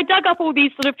like, I dug up all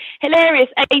these sort of hilarious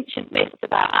ancient myths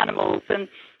about animals, and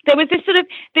there was this sort of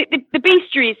the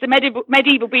bestiaries, the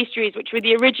medieval bestiaries, which were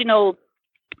the original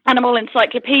animal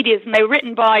encyclopedias, and they were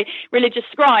written by religious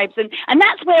scribes, and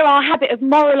that's where our habit of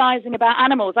moralizing about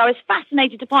animals, I was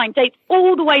fascinated to find, dates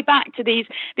all the way back to these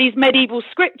medieval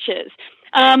scriptures.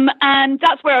 And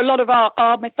that's where a lot of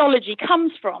our mythology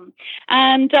comes from.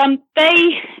 And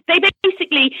they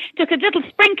basically took a little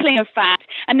sprinkling of fact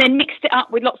and then mixed it up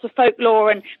with lots of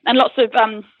folklore and lots of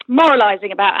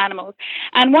moralizing about animals.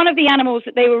 And one of the animals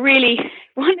that they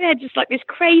had just like this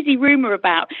crazy rumor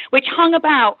about, which hung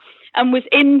about and was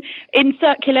in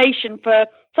circulation for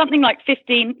something like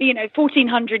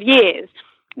 1,400 years,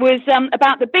 was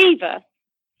about the beaver.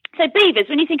 So beavers,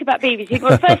 when you think about beavers,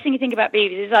 the first thing you think about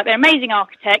beavers is like they're amazing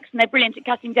architects and they're brilliant at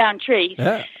cutting down trees.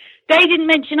 Yeah. They didn't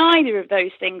mention either of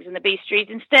those things in the bestiaries.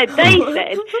 Instead, they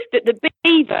said that the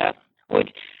beaver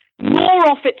would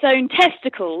gnaw off its own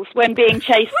testicles when being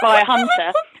chased by a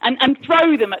hunter and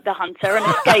throw them at the hunter and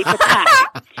escape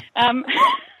attack.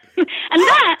 And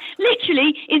that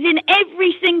literally is in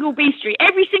every single bestiary,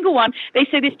 every single one. They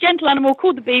say this gentle animal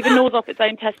called the beaver gnaws off its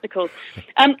own testicles.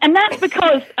 And that's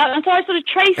because, so I sort of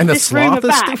traced this rumour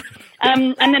back.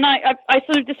 And then I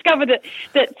sort of discovered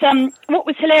that what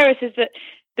was hilarious is that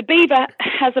the beaver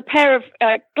has a pair of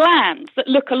glands that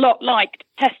look a lot like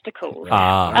testicles,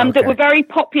 that were very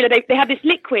popular. They have this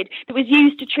liquid that was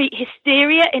used to treat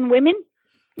hysteria in women.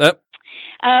 Yep.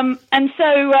 And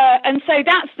so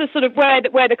that's the sort of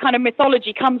where the kind of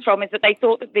mythology comes from, is that they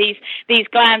thought that these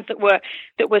glands that were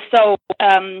sold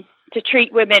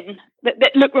treat women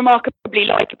that look remarkably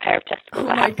like a pair of testicles.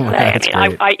 I have to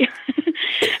say.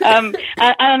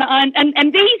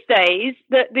 And these days,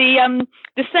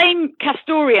 the same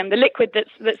castoreum, the liquid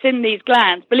that's in these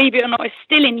glands, believe it or not, is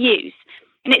still in use,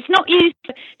 and it's not used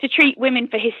to treat women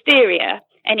for hysteria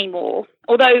anymore.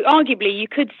 Although arguably you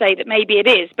could say that maybe it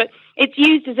is, but it's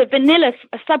used as a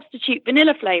substitute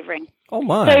vanilla flavoring. Oh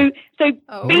my! So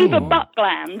beaver butt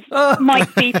glands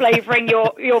might be flavoring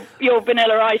your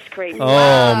vanilla ice cream. Oh,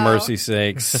 wow. Mercy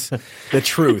sakes! The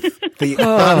truth, the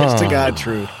honest to God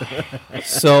truth.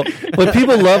 So, but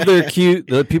people love their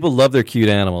cute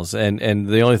animals, and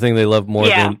the only thing they love more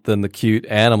than the cute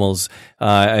animals,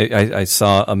 I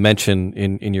saw a mention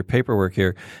in your paperwork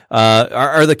here,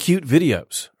 are the cute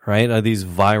videos. Right? These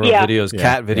viral videos,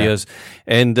 cat videos.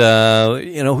 And,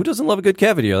 who doesn't love a good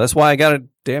cat video? That's why I got a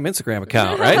damn Instagram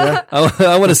account, right?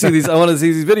 I want to see these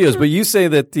videos. But you say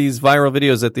that these viral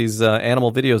videos, that these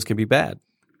animal videos can be bad.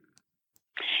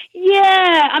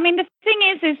 Yeah. I mean, the thing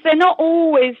is they're not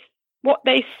always what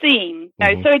they seem.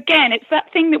 So again, it's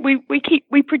that thing that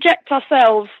we project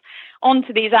ourselves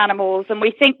onto these animals, and we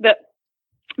think that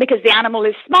because the animal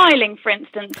is smiling, for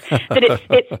instance, that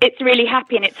it's really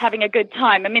happy and it's having a good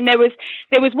time. I mean, there was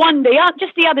one day,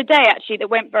 just the other day actually, that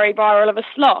went very viral, of a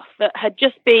sloth that had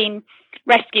just been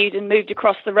rescued and moved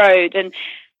across the road, and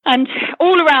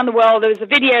all around the world there was a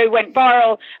video went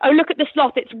viral. Oh, look at the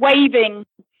sloth! It's waving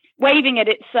at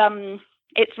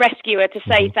its rescuer to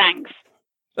say thanks.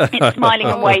 It's smiling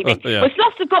and waving. Well,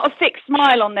 sloths have got a fixed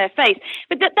smile on their face,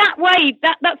 but that wave,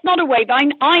 that's not a wave.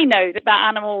 I know that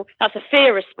animal, that's a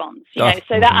fear response,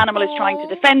 so that animal is trying to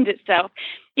defend itself,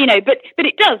 but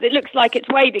it does. It looks like it's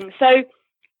waving. So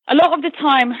a lot of the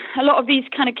time, a lot of these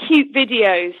kind of cute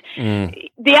videos,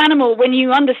 the animal, when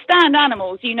you understand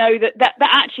animals, you know that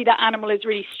actually that animal is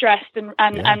really stressed and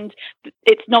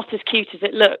it's not as cute as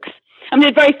it looks. I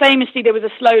mean, very famously, there was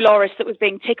a slow loris that was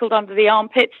being tickled under the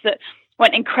armpits that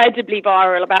went incredibly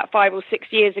viral about 5 or 6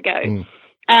 years ago.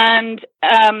 And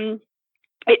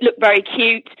it looked very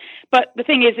cute. But the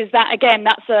thing is that again,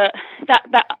 that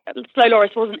slow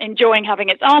loris wasn't enjoying having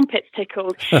its armpits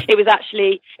tickled. It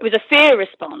was a fear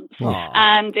response.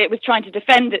 And it was trying to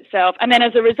defend itself. And then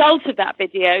as a result of that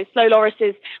video, slow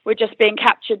lorises were just being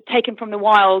captured, taken from the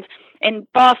wild in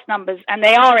vast numbers, and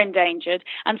they are endangered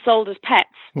and sold as pets.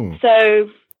 So,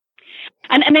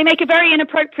 and they make a very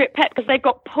inappropriate pet because they've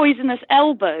got poisonous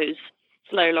elbows,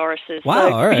 slow lorises.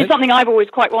 Wow, all right. Which is something I've always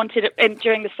quite wanted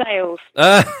during the sales.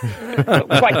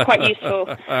 quite useful.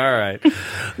 All right.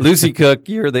 Lucy Cooke,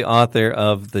 you're the author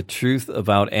of The Truth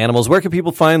About Animals. Where can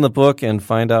people find the book and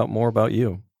find out more about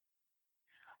you?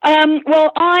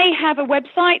 Well, I have a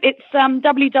website. It's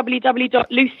www.lucycooke,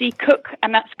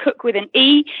 and that's Cooke with an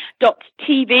E,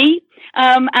 .tv.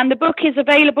 And the book is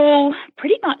available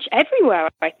pretty much everywhere,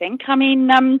 I think. I mean,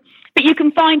 but you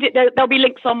can find it. There'll be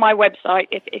links on my website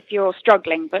if you're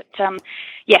struggling. But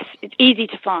yes, it's easy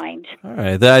to find. All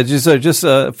right. Just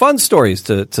fun stories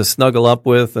to snuggle up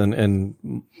with and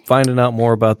finding out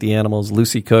more about the animals.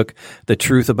 Lucy Cooke, The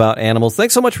Truth About Animals.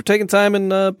 Thanks so much for taking time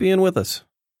and being with us.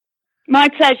 My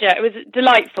pleasure. It was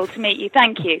delightful to meet you.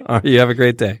 Thank you. All right, you have a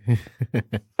great day.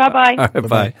 Bye-bye. All right,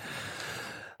 bye.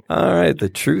 All right, The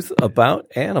Truth About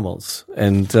Animals.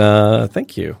 And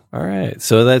thank you. All right.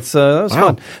 So that was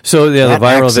fun. So, the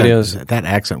viral videos. That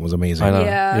accent was amazing. I know.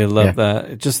 Yeah. You love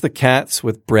that. Just the cats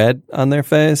with bread on their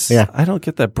face. Yeah. I don't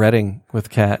get that breading with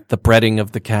the breading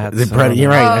of the cats. The breading,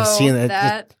 you're right. I've seen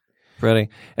that. Breading.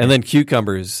 And then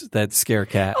cucumbers that scare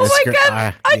cats. Oh my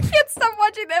God. I can't stop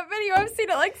watching that video. I've seen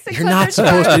it like 600 times. You're not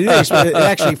supposed to do this. It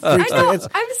actually freaks me.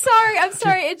 I'm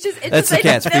sorry. That's the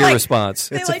cat's fear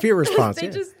response. It's a fear response.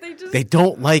 They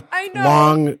don't like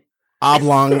long,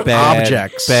 oblong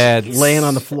objects laying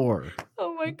on the floor.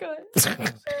 Oh my God.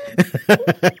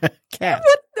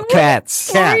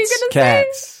 Cats. What are you going to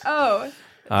say? Oh.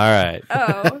 All right.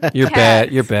 Oh. You're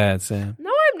bad. You're bad, Sam. No,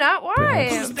 I'm not. Why?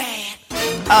 Who's bad?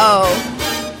 Oh.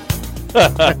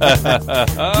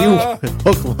 You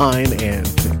hook, line, and...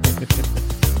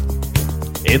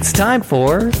 It's time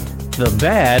for the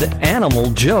bad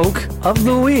animal joke of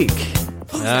the week.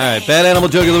 All right, bad animal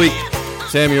joke of the week.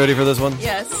 Sam, you ready for this one?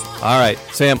 Yes. All right,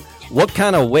 Sam, what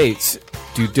kind of weights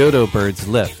do dodo birds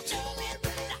lift?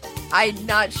 I'm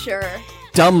not sure.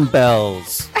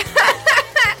 Dumbbells.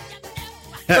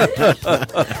 All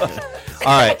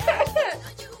right.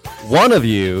 One of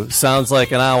you sounds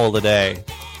like an owl today.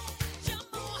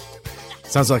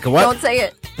 Sounds like a what? Don't say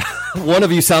it. One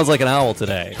of you sounds like an owl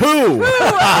today. Who?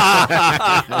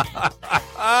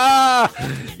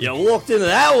 You walked into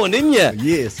that one, didn't you?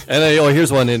 Yes. And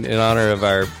here's one in honor of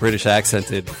our British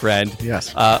accented friend.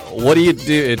 Yes. What do you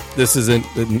do?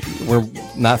 We're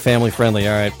not family friendly.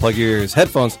 All right, plug your ears.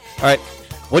 Headphones. All right.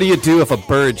 What do you do if a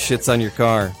bird shits on your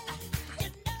car?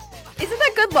 Isn't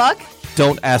that good luck?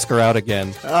 Don't ask her out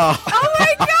again. Oh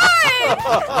my God!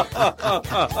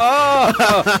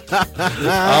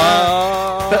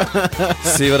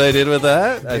 See what I did with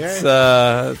that?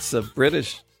 It's a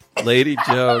British lady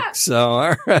joke. So,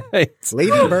 all right.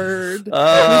 Ladybird.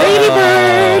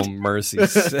 Oh, mercy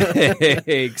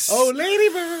sakes. Oh,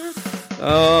 Ladybird.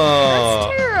 Oh.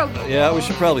 That's terrible. Yeah, we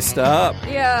should probably stop.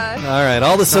 Yeah. All right.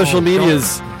 All the social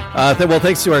medias. Well,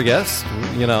 thanks to our guest,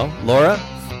 Laura,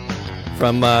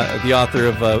 from the author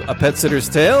of A Pet Sitter's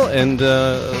Tale, and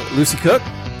Lucy Cooke,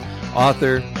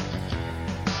 author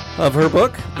of her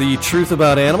book, The Truth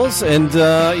About Animals. And,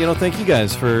 thank you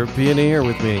guys for being here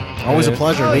with me. Always a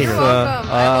pleasure to be here. Welcome.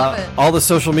 I love it. All the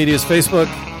social medias, Facebook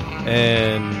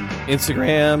and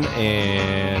Instagram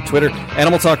and Twitter.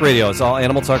 Animal Talk Radio. It's all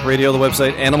Animal Talk Radio. The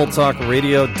website,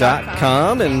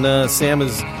 animaltalkradio.com. And Sam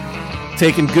is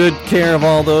taking good care of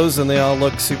all those, and they all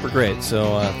look super great.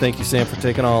 So thank you, Sam, for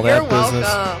taking all that business.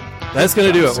 Welcome. That's going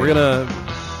to do it. We're going to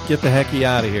get the hecky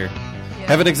out of here. Yeah.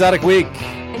 Have an exotic week.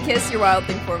 And kiss your wild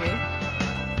thing for me.